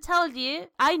 I can tell you,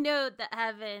 I know that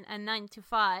having a 9 to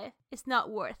 5 is not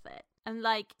worth it. I'm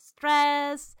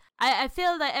stressed. I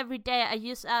feel that every day I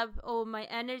use up all my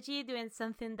energy doing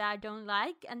something that I don't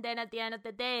like. And then at the end of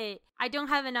the day, I don't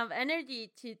have enough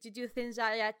energy to do things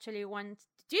I actually want to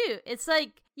do. It's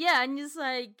I'm just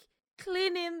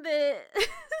cleaning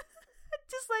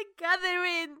just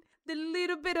gathering the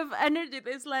little bit of energy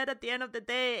that's left at the end of the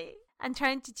day and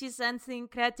trying to do something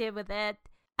creative with it.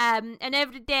 And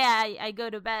every day I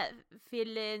go to bed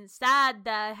feeling sad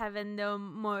that I haven't done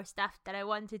more stuff that I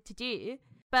wanted to do.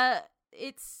 But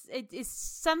it's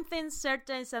something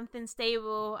certain, something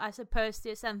stable, as opposed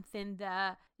to something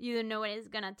that you don't know where it's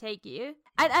gonna take you.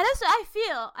 And also I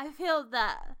feel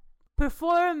that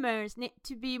performers need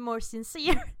to be more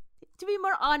sincere, to be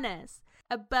more honest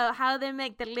about how they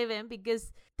make their living,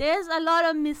 because there's a lot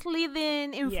of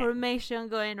misleading information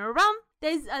going around.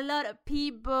 There's a lot of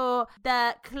people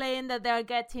that claim that they're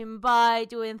getting by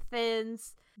doing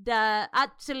things that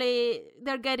actually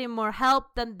they're getting more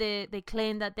help than they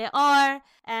claim that they are.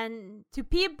 And to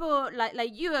people like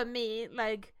you and me,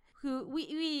 who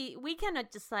we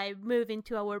cannot just move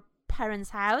into our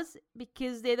parents' house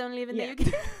because they don't live in the UK.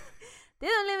 They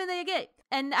don't live in the UK.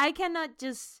 And I cannot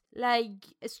just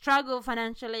struggle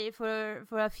financially for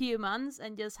a few months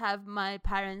and just have my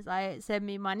parents send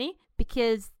me money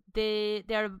because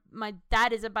my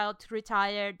dad is about to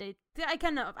retire. I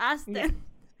cannot ask them.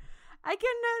 I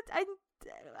cannot.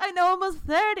 I'm almost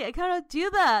 30. I cannot do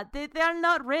that. They are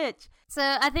not rich. So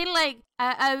I think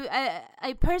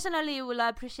I personally will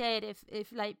appreciate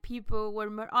if people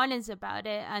were more honest about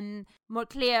it and more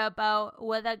clear about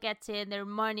where they're getting their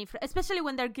money from, especially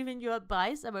when they're giving you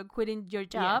advice about quitting your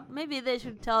job. Yeah. Maybe they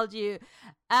should tell you,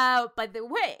 by the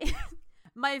way,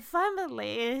 my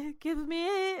family gives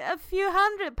me a few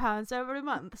 £100 every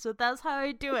month, so that's how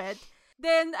I do it.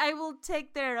 Then I will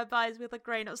take their advice with a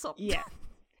grain of salt. Yeah.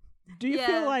 Do you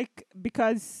feel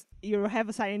because you have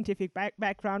a scientific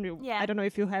background, I don't know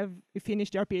if you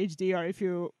finished your PhD or if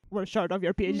you were short of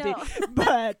your PhD, no.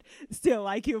 But still,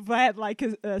 you've had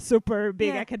a super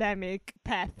big academic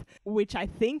path, which I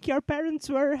think your parents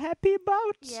were happy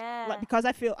about. Yeah. Because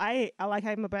I feel I'm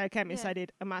a biochemist. I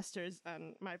did a master's,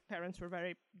 and my parents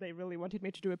they really wanted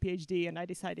me to do a PhD, and I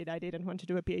decided I didn't want to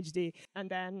do a PhD, and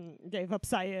then gave up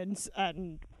science,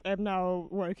 and am now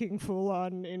working full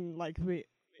on in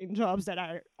in jobs that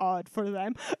are odd for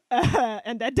them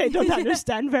and that they don't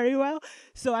understand very well.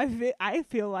 So I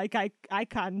feel like I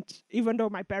can't, even though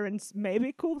my parents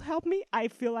maybe could help me, I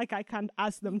feel like I can't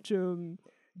ask them to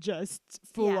just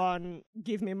full on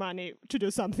give me money to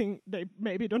do something they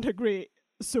maybe don't agree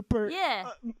super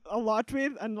a lot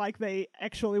with, and they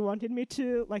actually wanted me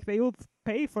to, they would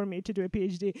pay for me to do a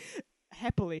PhD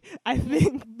happily, I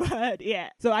think. But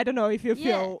so I don't know if you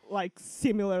feel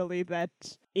similarly, that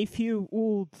if you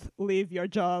would leave your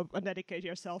job and dedicate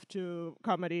yourself to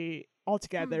comedy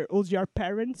altogether, would your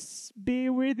parents be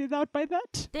weirded out by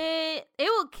that? It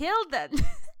will kill them.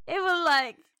 It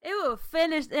will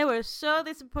finish. They were so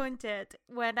disappointed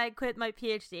when I quit my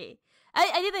PhD.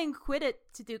 I didn't quit it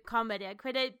to do comedy. I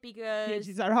quit it because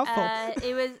PhDs are helpful.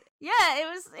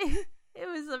 It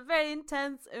was a very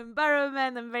intense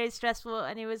environment and very stressful,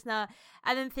 and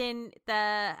I didn't think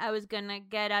that I was gonna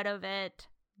get out of it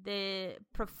the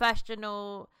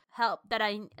professional help that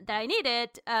I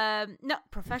needed. Not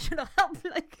professional help,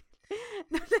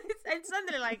 it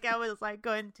sounded like I was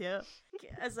going to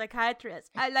a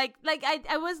psychiatrist. I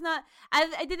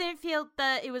didn't feel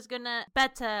that it was gonna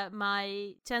better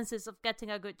my chances of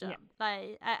getting a good job.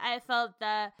 I felt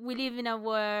that we live in a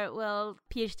world where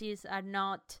PhDs are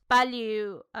not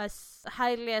valued as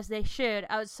highly as they should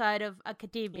outside of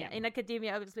academia. In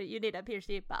academia, obviously you need a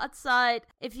PhD, but outside,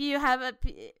 if you have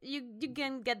you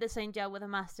can get the same job with a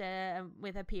master and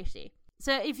with a PhD.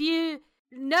 So if you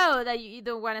know that you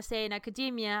don't want to stay in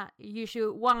academia, you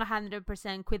should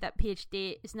 100% quit that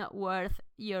PhD. It's not worth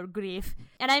your grief.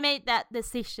 And I made that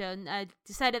decision. I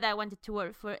decided I wanted to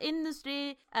work for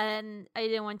industry and I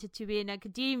didn't want it to be in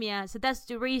academia. So that's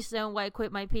the reason why I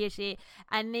quit my PhD.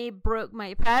 And it broke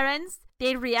my parents.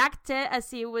 They reacted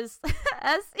as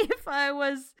if I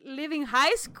was leaving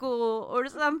high school or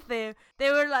something.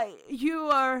 They were like,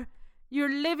 you're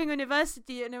leaving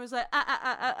university. And I was like,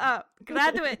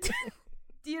 graduate.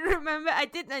 Do you remember? I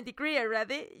did my degree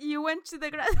already. You went to the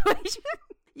graduation.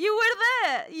 You were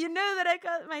there. You know that I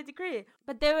got my degree.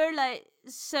 But they were like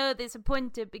so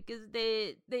disappointed because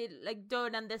they like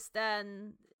don't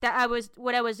understand that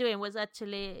what I was doing was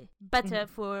actually better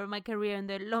for my career in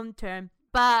the long term.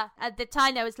 But at the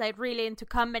time, I was like really into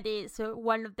comedy. So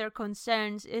one of their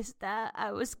concerns is that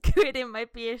I was quitting my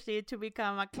PhD to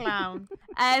become a clown.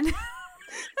 And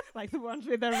like the ones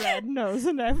with the red nose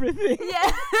and everything.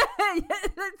 Yeah.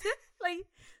 Like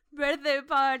birthday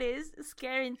parties,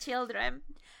 scaring children.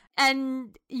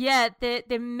 And yeah,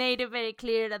 they made it very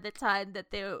clear at the time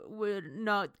that they were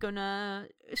not gonna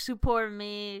support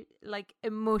me like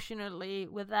emotionally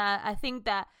with that. I think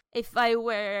that if I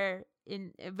were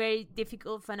in a very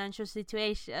difficult financial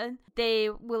situation, they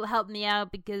will help me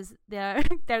out because they're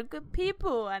good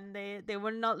people and they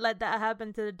will not let that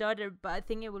happen to the daughter, but I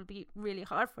think it will be really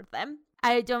hard for them.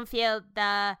 I don't feel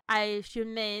that I should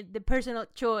make the personal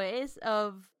choice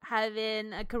of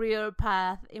having a career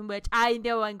path in which I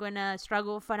know I'm gonna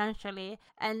struggle financially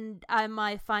and I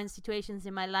might find situations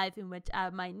in my life in which I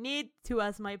might need to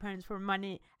ask my parents for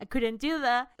money. I couldn't do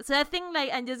that. So I think like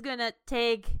I'm just gonna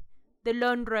take the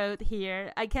long road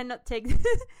here. I cannot take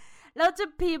lots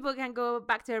of people can go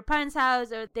back to their parents'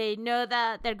 house or they know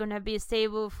that they're gonna be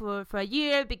stable for a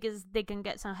year because they can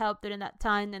get some help during that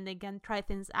time and they can try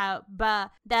things out,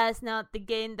 but that's not the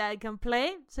game that I can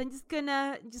play. So I'm just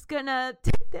gonna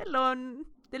take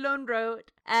the long road,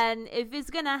 and if it's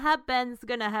gonna happen, it's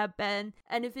gonna happen,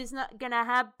 and if it's not gonna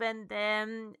happen,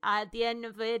 then at the end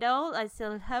of it all I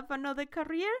still have another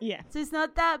career. Yeah, so it's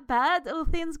not that bad, all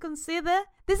things considered.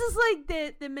 This is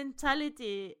like the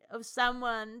mentality of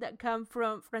someone that come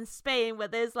from Spain where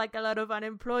there's like a lot of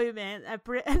unemployment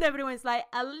and everyone's like,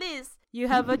 at least you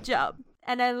have a job.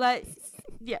 And I'm like,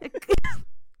 yeah.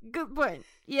 Good point.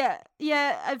 Yeah,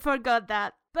 I forgot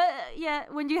that. But yeah,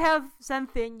 when you have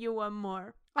something, you want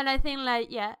more. And I think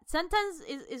like, yeah, sometimes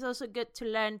it's also good to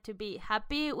learn to be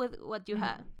happy with what you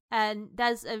have. And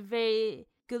that's a very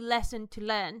good lesson to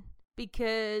learn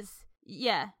because,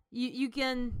 yeah, you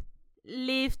can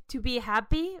live to be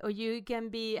happy or you can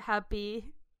be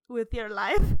happy with your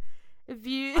life. If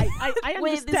you I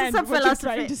understand what you're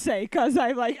trying to say because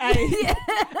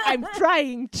I'm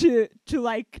trying to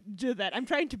like do that. I'm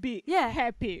trying to be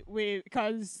happy with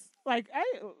because like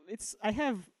I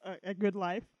have a good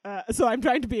life, so I'm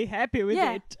trying to be happy with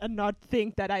it and not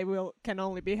think that can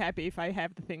only be happy if I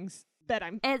have the things that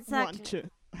I want to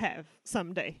have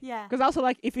someday. Yeah, because also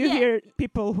like if you hear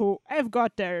people who have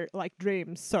got their like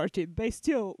dreams sorted, they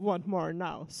still want more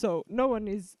now. So no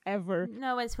one's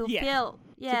fulfilled.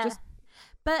 Yeah, so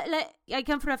but like I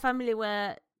come from a family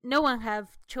where no one have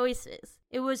choices.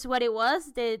 It was what it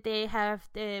was. They have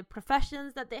the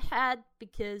professions that they had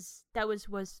because that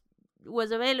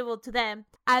was available to them,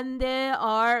 and they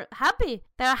are happy.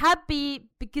 They're happy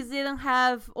because they don't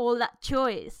have all that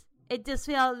choice. It just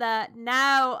feels that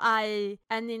now I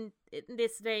am in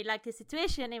this very lucky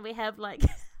situation and we have like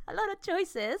a lot of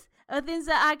choices of things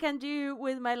that I can do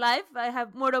with my life. I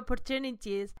have more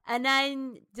opportunities and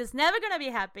I'm just never gonna be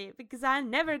happy because I'm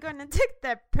never gonna take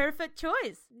the perfect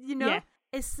choice, you know?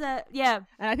 It's and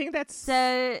I think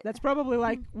that's probably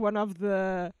like one of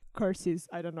the curses,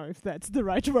 I don't know if that's the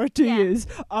right word to use,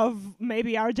 of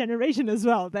maybe our generation as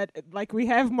well, that like we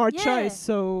have more choice,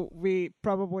 so we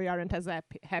probably aren't as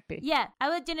happy. Yeah,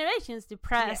 our generation is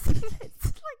depressed.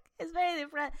 It's very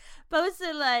depressed, but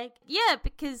also like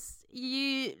because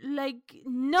you like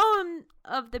none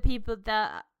of the people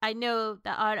that I know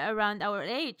that are around our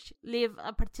age live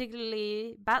a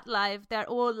particularly bad life. They're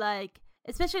all like,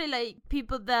 especially like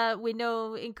people that we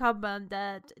know in common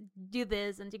that do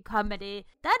this and do comedy.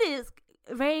 That is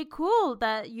very cool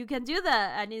that you can do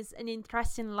that, and it's an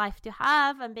interesting life to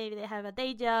have, and maybe they have a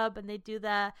day job and they do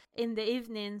that in the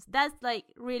evenings. That's like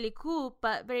really cool,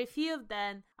 but very few of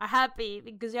them are happy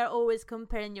because you're always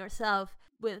comparing yourself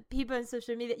with people on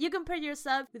social media. You compare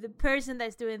yourself with the person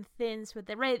that's doing things for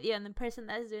the radio and the person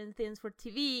that's doing things for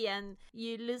TV, and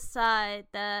you lose sight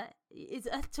that it's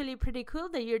actually pretty cool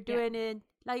that you're doing it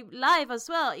like live as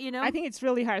well, you know? I think it's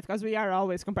really hard because we are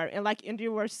always comparing. And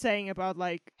you were saying about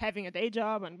like having a day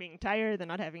job and being tired and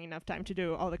not having enough time to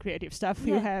do all the creative stuff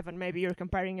you have, and maybe you're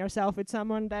comparing yourself with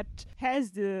someone that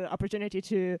has the opportunity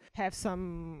to have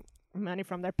some money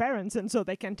from their parents, and so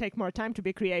they can take more time to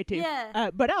be creative.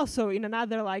 But also in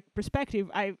another like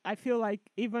perspective, I feel like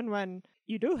even when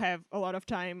you do have a lot of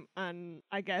time, and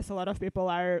I guess a lot of people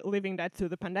are living that through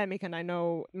the pandemic, and I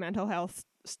know mental health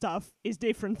stuff is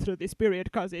different through this period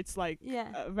because it's like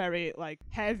Yeah. a very like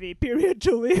heavy period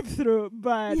to live through,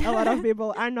 but a lot of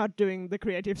people are not doing the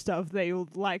creative stuff they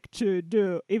would like to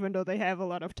do even though they have a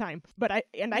lot of time. But I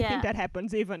Yeah. think that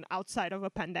happens even outside of a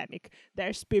pandemic.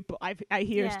 There's people I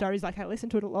hear Yeah. stories, like I listen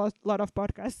to a lot of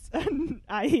podcasts and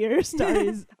I hear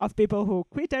stories of people who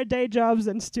quit their day jobs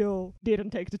and still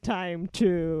didn't take the time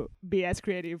to be as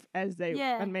creative as they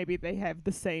Yeah. and maybe they have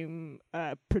the same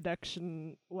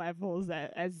production levels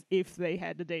as if they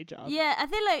had a day job. Yeah, I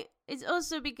feel like it's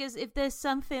also because if there's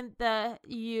something that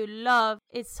you love,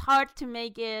 it's hard to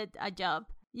make it a job.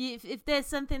 If there's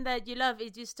something that you love,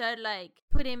 if you start like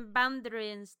putting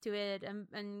boundaries to it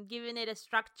and giving it a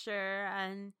structure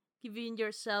and giving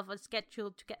yourself a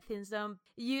schedule to get things done,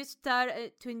 you start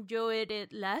to enjoy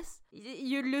it less.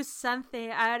 You lose something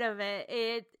out of it.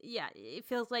 It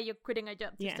feels like you're quitting a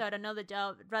job to start another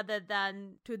job rather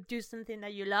than to do something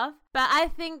that you love. But I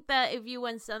think that if you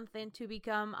want something to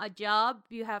become a job,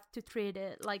 you have to treat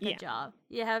it like a job.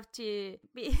 You have to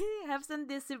have some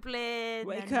discipline.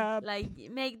 Wake and, up, like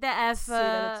make the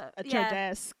effort sit at your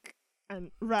desk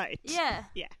and write. Yeah.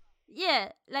 Yeah.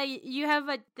 Yeah, like you have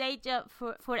a day job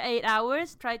for 8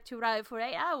 hours, try to write for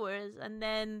 8 hours. And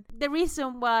then the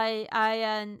reason why I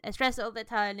am stressed all the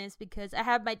time is because I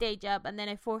have my day job and then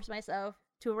I force myself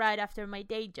to write after my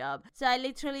day job. So I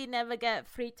literally never get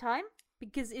free time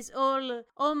because it's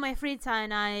all my free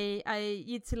time I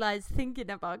utilize thinking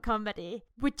about comedy,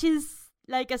 which is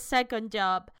like a second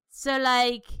job. So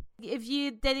like if you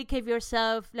dedicate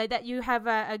yourself like that, you have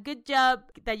a good job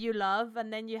that you love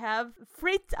and then you have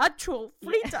actual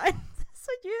free time.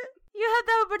 So you have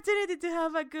the opportunity to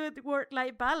have a good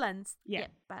work-life balance. Yeah.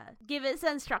 But give it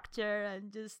some structure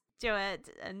and just do it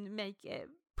and make it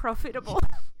profitable.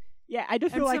 Yeah, I do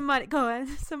feel and like some money. Go on,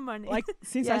 some money. like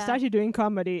since I started doing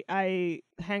comedy, I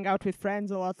hang out with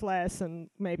friends a lot less, and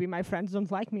maybe my friends don't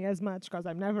like me as much because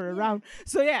I'm never around.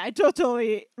 So yeah, I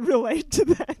totally relate to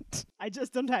that. I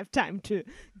just don't have time to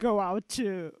go out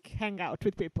to hang out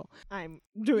with people. I'm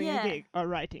doing a gig or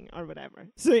writing or whatever.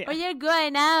 So yeah. But you're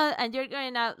going out and you're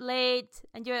going out late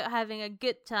and you're having a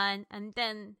good time, and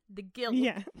then the guilt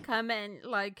come in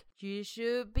like, you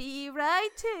should be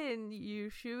writing, you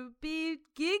should be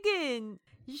gigging,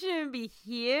 you shouldn't be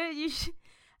here, you should.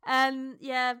 And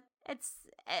yeah,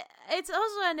 it's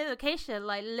also an education,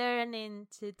 like learning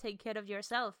to take care of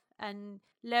yourself and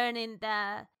learning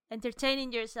that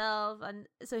entertaining yourself and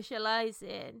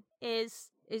socializing is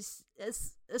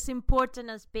as important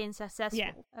as being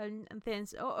successful and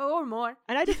things or more.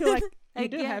 And I do feel like you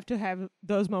do have to have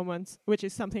those moments, which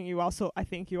is something I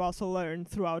think you also learn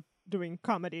throughout doing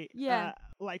comedy.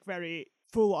 Like very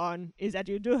full on, is that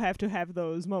you do have to have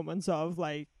those moments of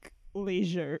like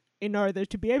leisure in order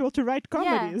to be able to write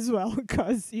comedy as well,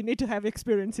 because you need to have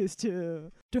experiences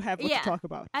to have what to talk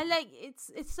about. And like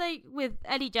it's like with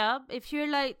any job, if you're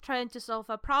like trying to solve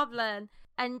a problem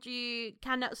and you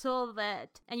cannot solve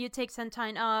it and you take some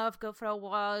time off, go for a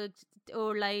walk,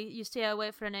 or like you stay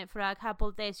away from it for a couple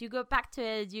of days, you go back to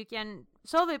it, you can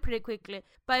solve it pretty quickly.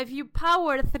 But if you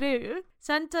power through,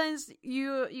 sometimes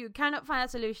you cannot find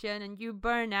a solution and you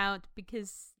burn out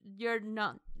because you're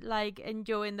not like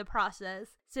enjoying the process.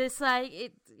 So it's like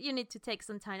you need to take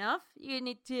some time off, you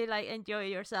need to like enjoy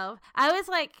yourself. I was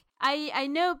like, I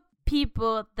know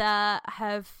people that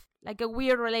have like a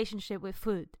weird relationship with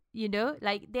food, you know,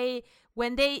 like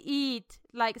when they eat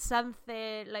like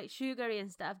something like sugary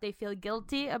and stuff, they feel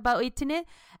guilty about eating it.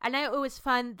 And I always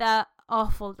find that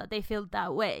awful that they feel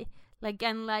that way. Like,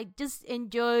 and like, just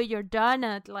enjoy your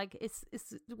donut. Like it's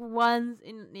once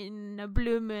in a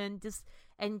blue moon, just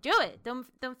enjoy it.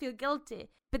 Don't feel guilty.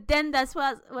 But then that's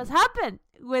what's happened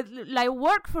with like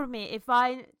work for me. If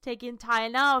I'm taking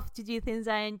time off to do things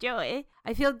I enjoy,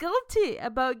 I feel guilty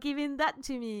about giving that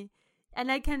to me.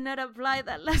 And I cannot apply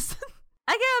that lesson.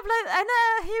 I can apply. I'm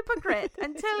a hypocrite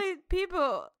and telling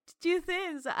people to do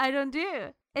things that I don't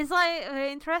do. It's like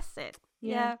very interesting.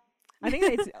 Yeah. I think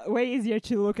it's way easier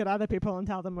to look at other people and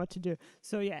tell them what to do.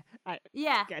 So yeah, I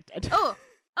get it. Oh,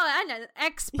 I'm an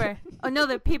expert on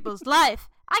other people's life.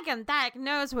 I can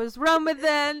diagnose what's wrong with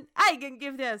them. I can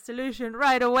give them a solution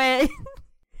right away.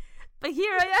 But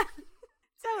here I am.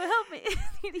 So help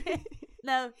me.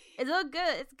 No, it's all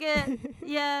good. It's good.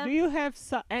 Yeah. Do you have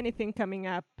anything coming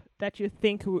up that you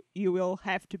think you will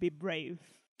have to be brave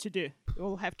to do? You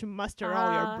will have to muster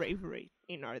all your bravery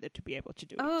in order to be able to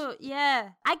do it. Oh, yeah.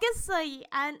 I guess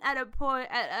I'm at a point,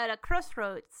 at a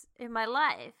crossroads in my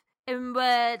life in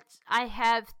which I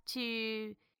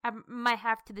might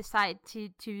have to decide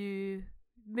to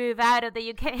move out of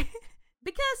the UK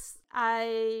because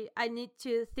I need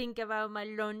to think about my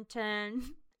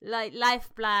long-term like life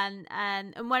plan,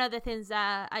 and one of the things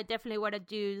that I definitely want to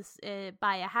do is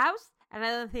buy a house, and I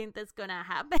don't think that's gonna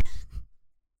happen.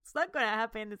 It's not gonna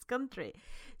happen in this country.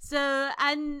 So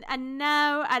and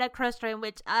now at a crossroad in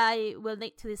which I will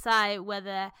need to decide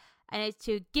whether I need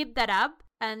to give that up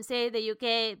and say the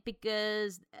UK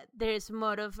because there is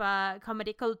more of a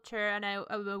comedy culture and I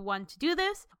will want to do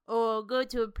this, or go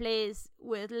to a place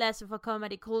with less of a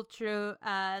comedy culture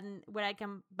and where I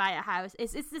can buy a house.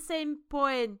 It's the same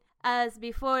point as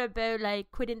before about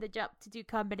like quitting the job to do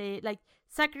comedy, like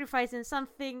sacrificing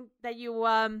something that you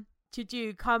want to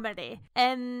do comedy.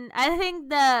 And I think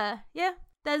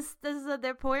that's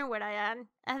the point where I am.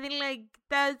 I think like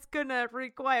that's gonna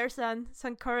require some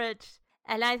courage.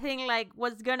 And I think like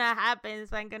what's gonna happen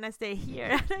is I'm gonna stay here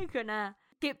and I'm gonna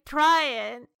keep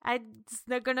trying. I'm just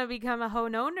not gonna become a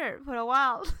homeowner for a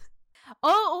while.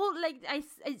 Like I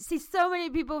see so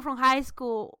many people from high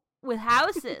school with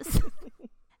houses,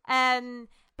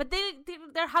 but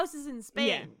they're houses in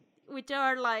Spain, which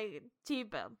are like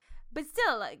cheaper. But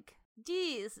still, like,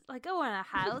 geez, like I want a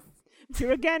house.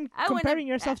 You're again comparing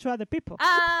yourself to other people.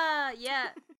 Yeah.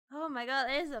 Oh my god,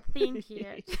 there's a thing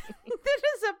here. There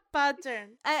is a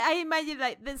pattern. I imagine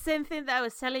like the same thing that I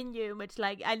was telling you, which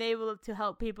like I'm able to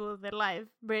help people with their life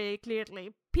very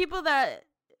clearly. People that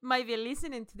might be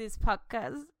listening to this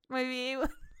podcast might know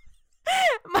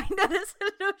the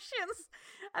solutions,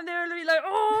 and they will be like,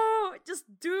 "Oh, just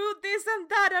do this and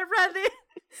that already.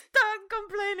 Stop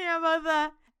complaining about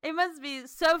that." It must be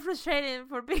so frustrating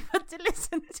for people to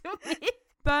listen to me.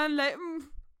 But I'm like,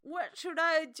 what should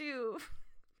I do?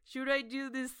 Should I do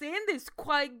this thing that's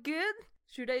quite good?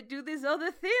 Should I do this other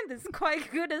thing that's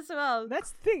quite good as well?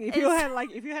 That's the thing. If you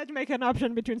had to make an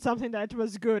option between something that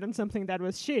was good and something that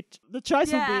was shit, the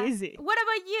choice would be easy. What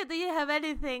about you? Do you have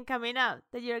anything coming up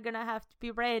that you're gonna have to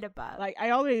be brave about? Like I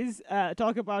always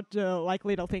talk about like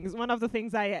little things. One of the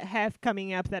things I have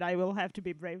coming up that I will have to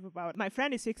be brave about. My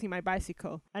friend is fixing my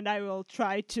bicycle, and I will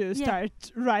try to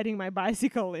start riding my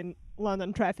bicycle in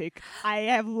London traffic. I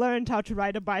have learned how to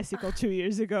ride a bicycle 2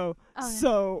 years ago,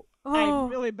 so I'm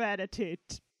really bad at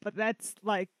it. But that's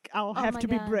like I'll have to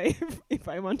be brave if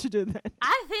I want to do that.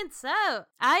 I think so.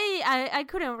 I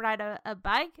couldn't ride a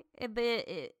bike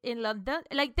in London.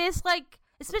 Like there's like,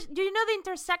 especially, do you know the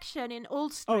intersection in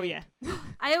Old Street? Oh yeah.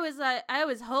 I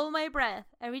always hold my breath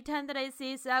every time that I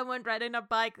see someone riding a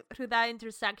bike through that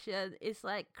intersection. It's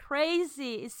like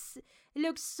crazy. It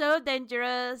looks so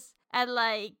dangerous. And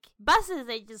like buses,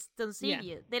 they just don't see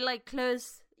you. They like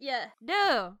close. Yeah.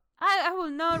 No. I will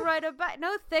not ride a bike.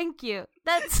 No, thank you.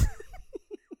 That's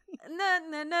no.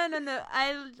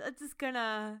 I'm just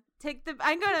gonna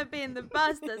I'm gonna be in the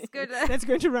bus that's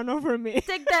going to run over me.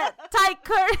 Take that tight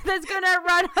curve that's gonna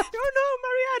run over. Oh no,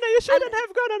 Mariana, you shouldn't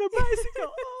have gone on a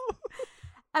bicycle. Oh.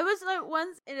 I was like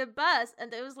once in a bus, and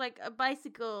there was like a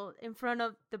bicycle in front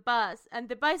of the bus, and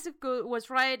the bicycle was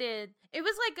riding. It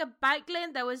was like a bike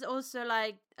lane that was also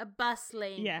like a bus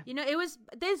lane. Yeah, you know,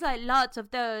 there's like lots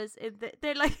of those.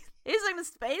 They're like, is there a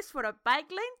space for a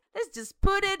bike lane? Let's just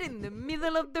put it in the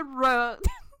middle of the road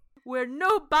where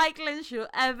no bike lane should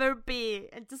ever be,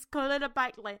 and just call it a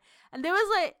bike lane. And there was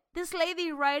like this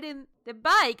lady riding the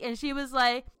bike, and she was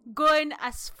like going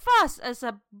as fast as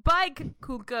a bike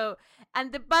could go,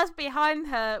 and the bus behind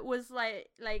her was like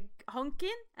honking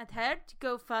at her to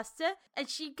go faster, and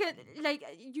she could like,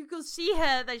 you could see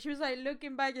her that she was like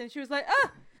looking back, and she was like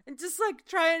and just like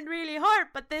trying really hard,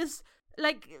 but this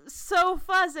like so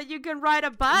fast that you can ride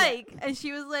a bike, and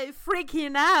she was like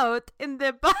freaking out in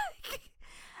the bike.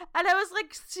 And I was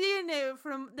like seeing it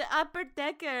from the upper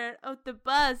decker of the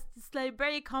bus. It's like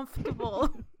very comfortable.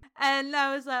 And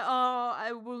I was like, oh,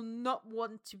 I will not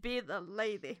want to be the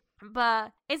lady.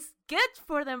 But it's good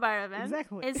for the environment.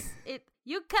 Exactly.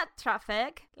 You cut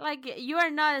traffic. Like, you are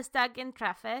not stuck in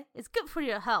traffic. It's good for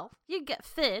your health. You get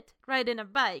fit riding a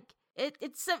bike.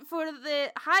 It's for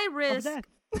the high risk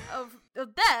of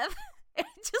death.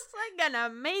 It's just like an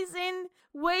amazing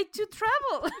way to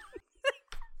travel.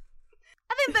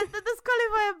 I think that's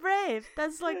qualified brave.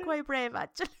 That's like quite brave,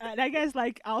 actually. And I guess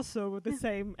like also with the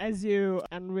same as you,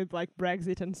 and with like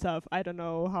Brexit and stuff, I don't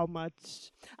know how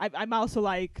much. I'm also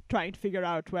like trying to figure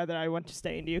out whether I want to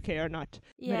stay in the UK or not.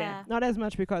 Yeah. Not as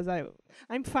much, because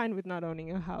I'm fine with not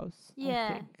owning a house. Yeah.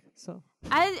 I think. So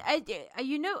I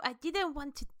didn't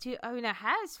want to own a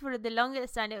house for the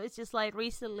longest time. It was just like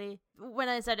recently when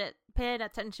I started paying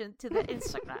attention to the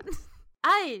Instagram.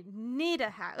 I need a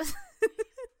house.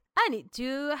 I need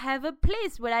to have a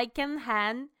place where I can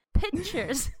hang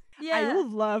pictures. Yeah. I would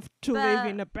love to live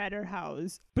in a better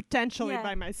house, potentially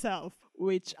by myself,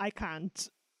 which I can't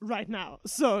right now.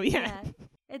 So yeah.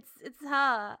 It's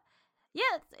hard.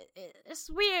 yeah, it's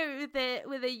weird with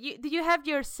the. Do you have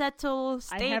your settled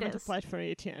status? I haven't applied for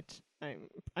it yet.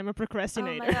 I'm a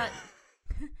procrastinator. Oh my god.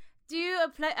 Do you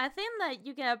apply? I think that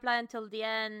you can apply until the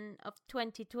end of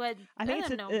 2020. I think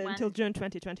don't it's know until when. June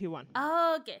 2021.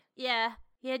 Oh, okay. Yeah.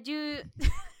 Do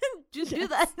Yes. do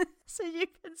that so you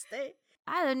can stay.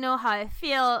 I don't know how I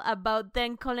feel about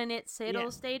then calling it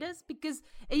settled status, because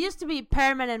it used to be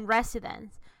permanent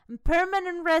residence. And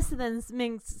permanent residence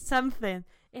means something.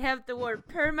 It have the word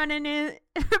permanent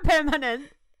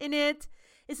in it.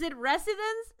 Is it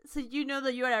residence? So you know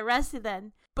that you're a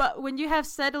resident. But when you have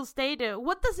settled status,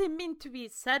 what does it mean to be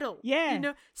settled? Yeah. You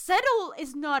know, settle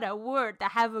is not a word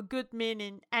that have a good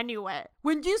meaning anywhere.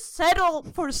 When you settle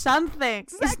for something,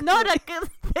 it's not a good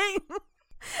thing.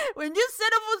 When you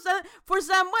settle for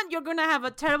someone, you're gonna have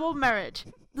a terrible marriage.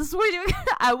 That's what you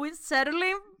are we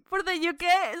settling for the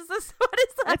UK? Is this what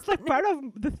is happening? That's like part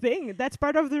of the thing. That's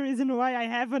part of the reason why I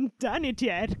haven't done it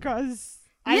yet, because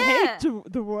I hate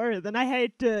the word, and I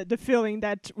hate the feeling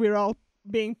that we're all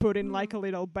being put in like a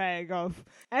little bag of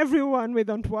everyone we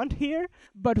don't want here,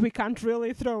 but we can't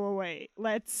really throw away.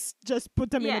 Let's just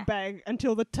put them in a bag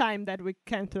until the time that we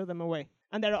can throw them away.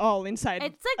 And they're all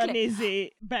inside an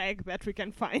easy bag that we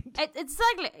can find.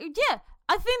 Exactly. Yeah.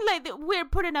 I think like we're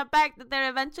putting a bag that they're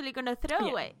eventually going to throw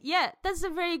away. Yeah, that's a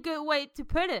very good way to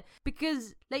put it.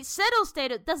 Because like settled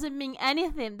status doesn't mean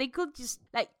anything. They could just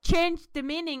like change the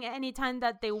meaning anytime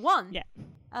that they want. Yeah.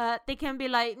 They can be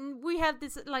like, we have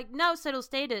this like now settled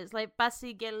status, like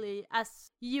basically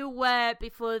as you were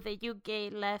before the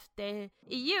UK left the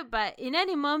EU. But in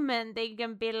any moment, they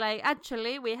can be like,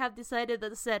 actually, we have decided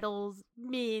that settles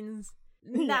means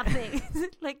nothing.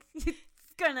 Like it's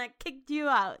gonna kick you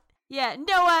out. Yeah,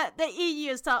 no, the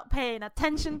EU start paying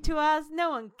attention to us.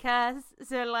 No one cares.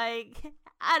 So like,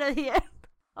 out of here.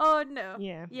 Oh no.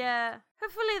 Yeah.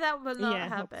 Hopefully that will not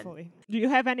happen. Hopefully. Do you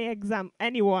have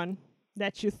anyone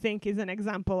that you think is an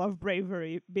example of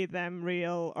bravery, be them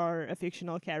real or a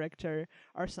fictional character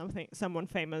or someone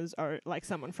famous or like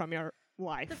someone from your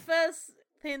life? The first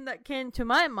thing that came to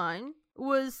my mind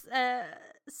was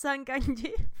Sam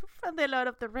Gamgee from The Lord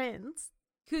of the Rings,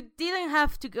 who didn't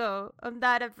have to go on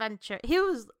that adventure. He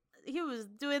was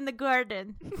doing the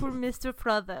garden for Mr.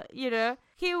 Frodo, you know?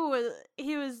 He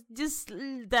was just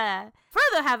there.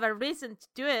 Frodo have a reason to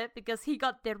do it because he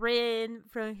got the ring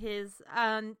from his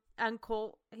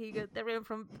uncle. He got the ring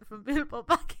from Bilbo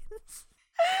Baggins.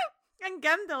 And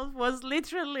Gandalf was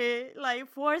literally like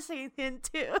forcing him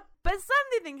to. But Sam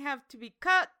didn't have to be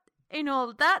cut in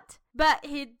all that. But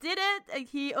he did it, and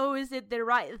he always did the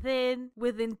right thing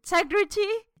with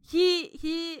integrity.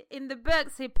 He in the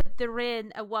books he put the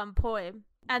ring at one point,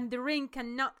 and the ring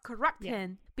cannot corrupt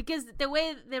him, because the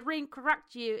way the ring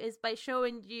corrupts you is by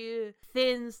showing you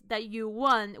things that you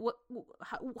want,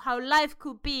 how life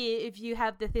could be if you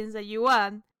have the things that you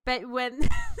want. But when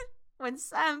when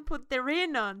Sam put the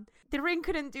ring on, the ring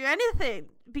couldn't do anything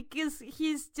because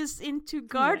he's just into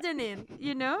gardening,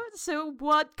 you know? So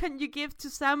what can you give to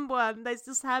someone that's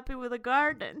just happy with a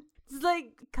garden? It's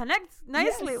like connects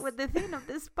nicely with the theme of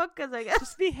this podcast, I guess.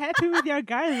 Just be happy with your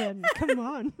garden. Come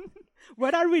on.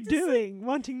 What are we doing?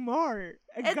 Wanting more?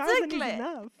 A garden is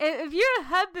enough. If you're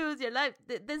happy with your life,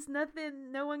 there's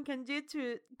nothing no one can do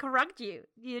to correct you.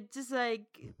 You're just like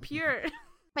pure.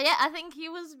 But yeah, I think he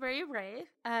was very brave,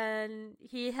 and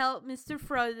he helped Mr.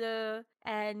 Frodo,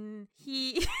 and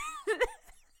he...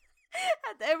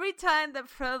 And every time that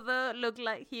Frodo looked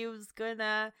like he was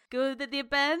gonna go the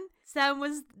deep end, Sam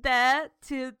was there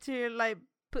to like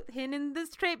put him in the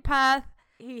straight path.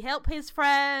 He helped his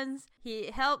friends,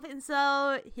 he helped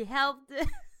himself, he helped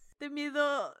the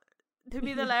Middle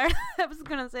Earth. I was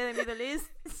gonna say the Middle East.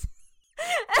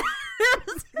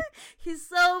 He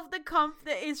solved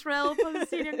the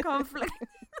Israel-Palestinian conflict.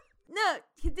 No,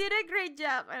 he did a great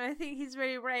job, and I think he's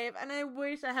very brave, and I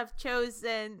wish I have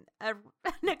chosen an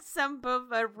example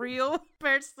of a real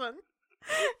person.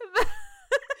 But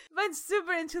I'm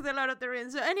super into The Lord of the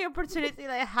Rings, so any opportunity that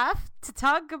I have to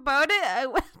talk about it, I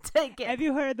will take it. Have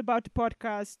you heard about the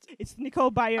podcast? It's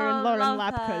Nicole Byer and Lauren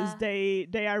Lapkus.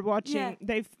 They are watching,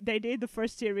 they did the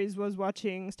first series was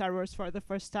watching Star Wars for the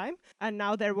first time, and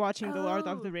now they're watching The Lord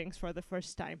of the Rings for the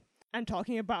first time and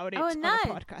talking about it on a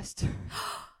podcast.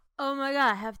 Oh my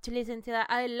god, I have to listen to that.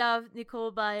 I love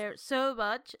Nicole Byer so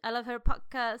much. I love her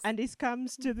podcast. And this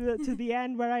comes to the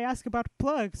end where I ask about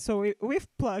plugs. So we've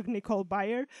plugged Nicole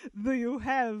Byer. Do you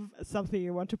have something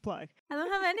you want to plug? I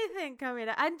don't have anything,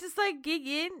 Camila. I'm just like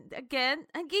gigging again.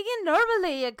 I'm gigging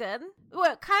normally again.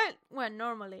 Well,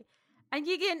 normally. I'm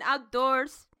gigging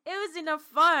outdoors. It was enough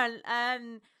fun,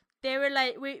 and they were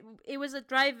like, it was a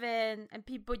drive-in, and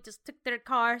people just took their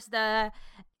cars there.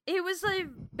 It was like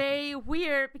very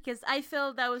weird because I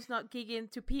felt I was not gigging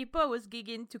to people, I was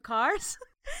gigging to cars.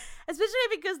 Especially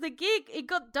because the gig, it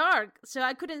got dark, so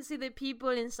I couldn't see the people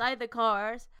inside the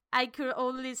cars. I could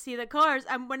only see the cars,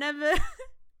 and whenever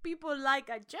people like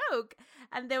a joke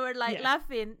and they were like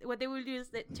laughing, what they will do is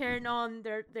they turn on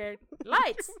their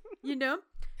lights, you know?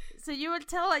 So you would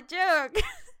tell a joke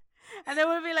and there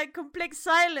would be like complete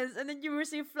silence, and then you would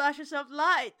see flashes of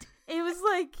light. It was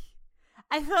like,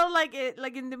 I felt like it,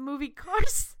 like in the movie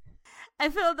Cars. I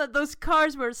felt that those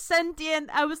cars were sentient.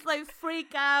 I was like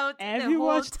freak out. Have you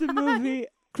watched the movie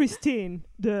Christine,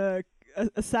 the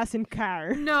assassin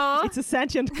car? No. It's a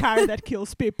sentient car that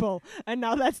kills people, and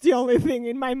now that's the only thing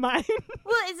in my mind.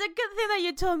 Well, it's a good thing that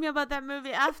you told me about that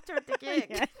movie after the gig.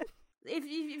 Yeah. If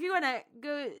you want to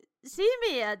go see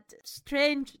me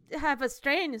have a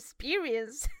strange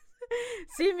experience,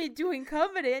 see me doing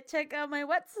comedy, check out my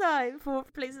website for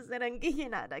places that I'm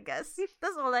gigging at, I guess.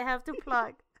 That's all I have to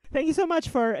plug. Thank you so much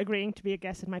for agreeing to be a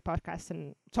guest in my podcast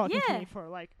and talking to me for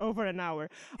like over an hour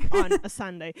on a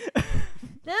Sunday.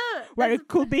 No, where you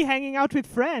could be hanging out with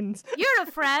friends. You're a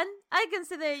friend. I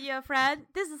consider you a friend.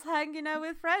 This is hanging out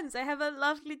with friends. I have a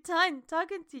lovely time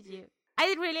talking to you.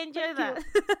 I really enjoy that.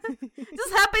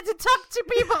 Just happy to talk to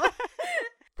people.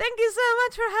 Thank you so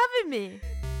much for having me.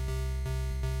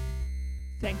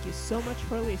 Thank you so much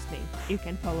for listening. You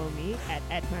can follow me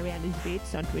at Mariana's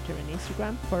Beats on Twitter and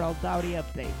Instagram for all Dowdy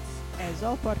updates. As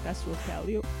all podcasts will tell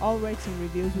you, all rates and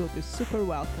reviews will be super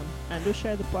welcome, and do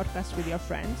share the podcast with your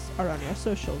friends or on your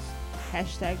socials.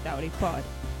 #DowdyPod.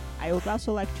 I would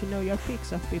also like to know your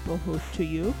pics of people who, to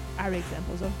you, are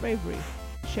examples of bravery.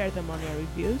 Share them on your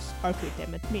reviews or tweet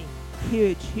them at me.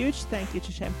 Huge thank you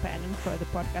to Champagne for the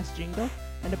podcast jingle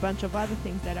and a bunch of other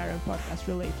things that aren't podcast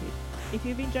related. If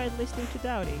you've enjoyed listening to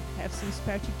Dowdy, have some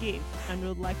spare to give, and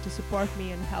would like to support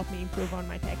me and help me improve on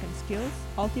my tech and skills,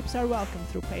 all tips are welcome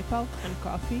through PayPal and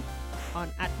Coffee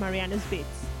on @Mariana's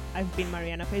Beats. I've been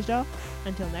Mariana Feijó.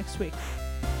 Until next week.